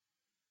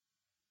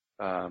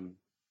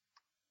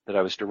that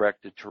I was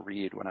directed to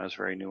read when I was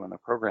very new in the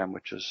program,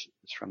 which is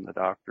from the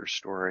Doctor's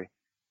Story.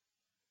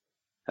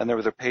 And there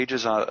were the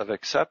pages on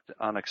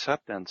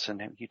acceptance,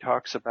 and he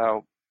talks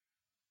about,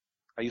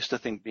 I used to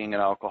think being an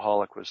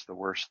alcoholic was the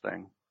worst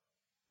thing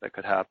that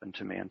could happen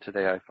to me, and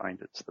today I find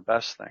it's the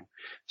best thing.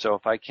 So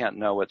if I can't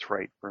know what's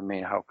right for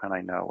me, how can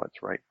I know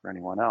what's right for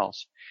anyone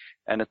else?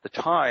 And at the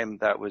time,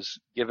 that was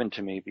given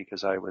to me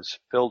because I was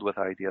filled with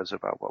ideas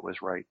about what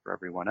was right for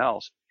everyone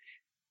else.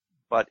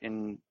 But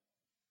in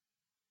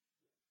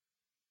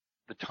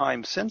the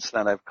time since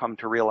then, I've come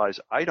to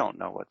realize I don't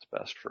know what's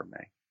best for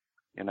me.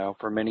 You know,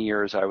 for many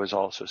years I was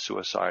also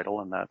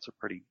suicidal, and that's a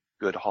pretty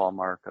good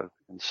hallmark of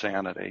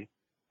insanity.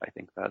 I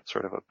think that's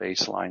sort of a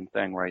baseline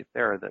thing right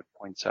there that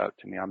points out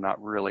to me I'm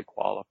not really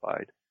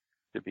qualified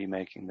to be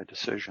making the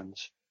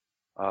decisions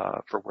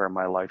for where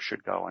my life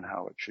should go and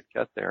how it should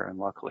get there. And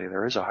luckily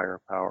there is a higher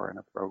power in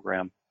a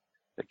program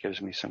that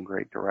gives me some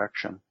great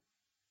direction.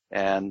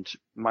 And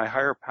my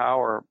higher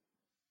power,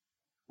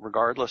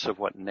 regardless of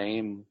what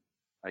name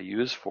I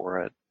use for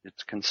it,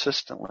 it's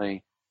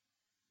consistently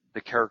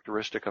the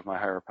characteristic of my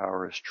higher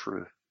power is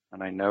truth.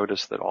 And I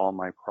notice that all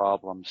my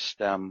problems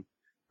stem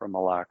from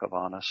a lack of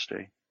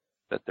honesty,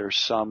 that there's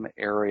some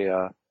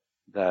area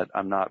that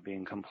I'm not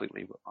being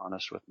completely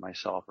honest with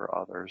myself or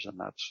others, and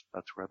that's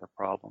where the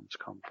problems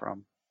come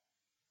from.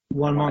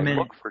 One more minute. When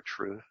I look for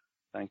truth,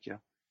 thank you.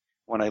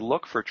 When I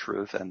look for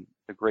truth, and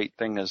the great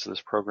thing is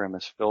this program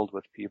is filled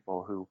with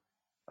people who,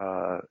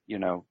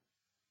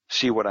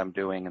 see what I'm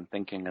doing and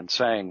thinking and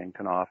saying and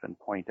can often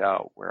point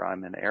out where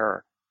I'm in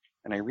error.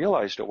 And I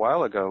realized a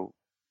while ago,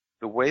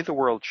 the way the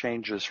world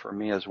changes for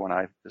me is when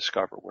I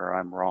discover where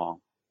I'm wrong.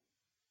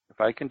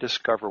 If I can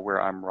discover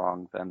where I'm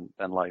wrong, then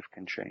life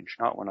can change,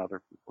 not when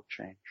other people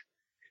change.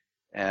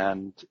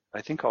 And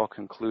I think I'll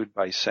conclude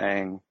by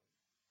saying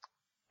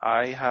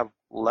I have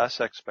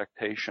less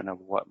expectation of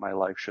what my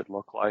life should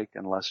look like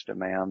and less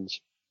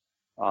demands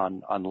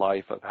on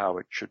life of how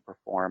it should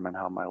perform and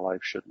how my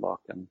life should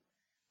look. And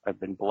I've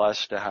been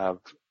blessed to have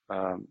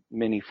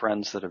many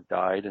friends that have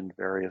died in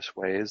various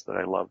ways that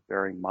I love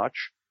very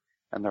much,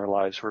 and their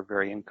lives were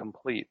very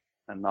incomplete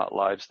and not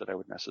lives that I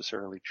would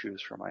necessarily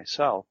choose for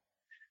myself.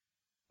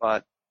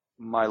 But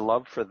my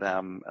love for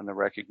them and the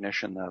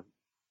recognition of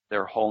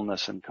their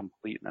wholeness and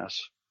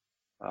completeness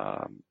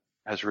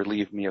has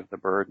relieved me of the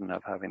burden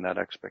of having that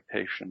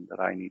expectation that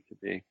I need to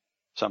be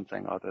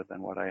something other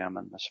than what I am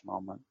in this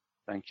moment.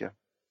 Thank you.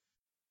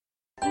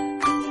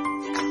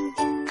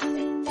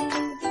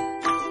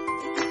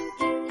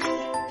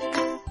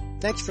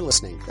 Thanks for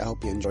listening. I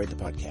hope you enjoyed the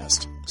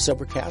podcast.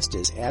 Sobercast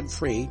is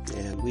ad-free,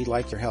 and we'd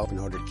like your help in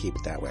order to keep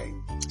it that way.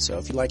 So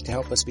if you'd like to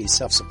help us be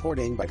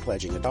self-supporting by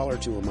pledging $1 or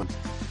 $2 a month,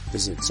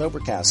 visit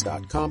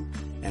Sobercast.com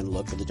and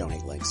look for the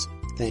donate links.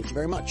 Thank you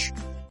very much.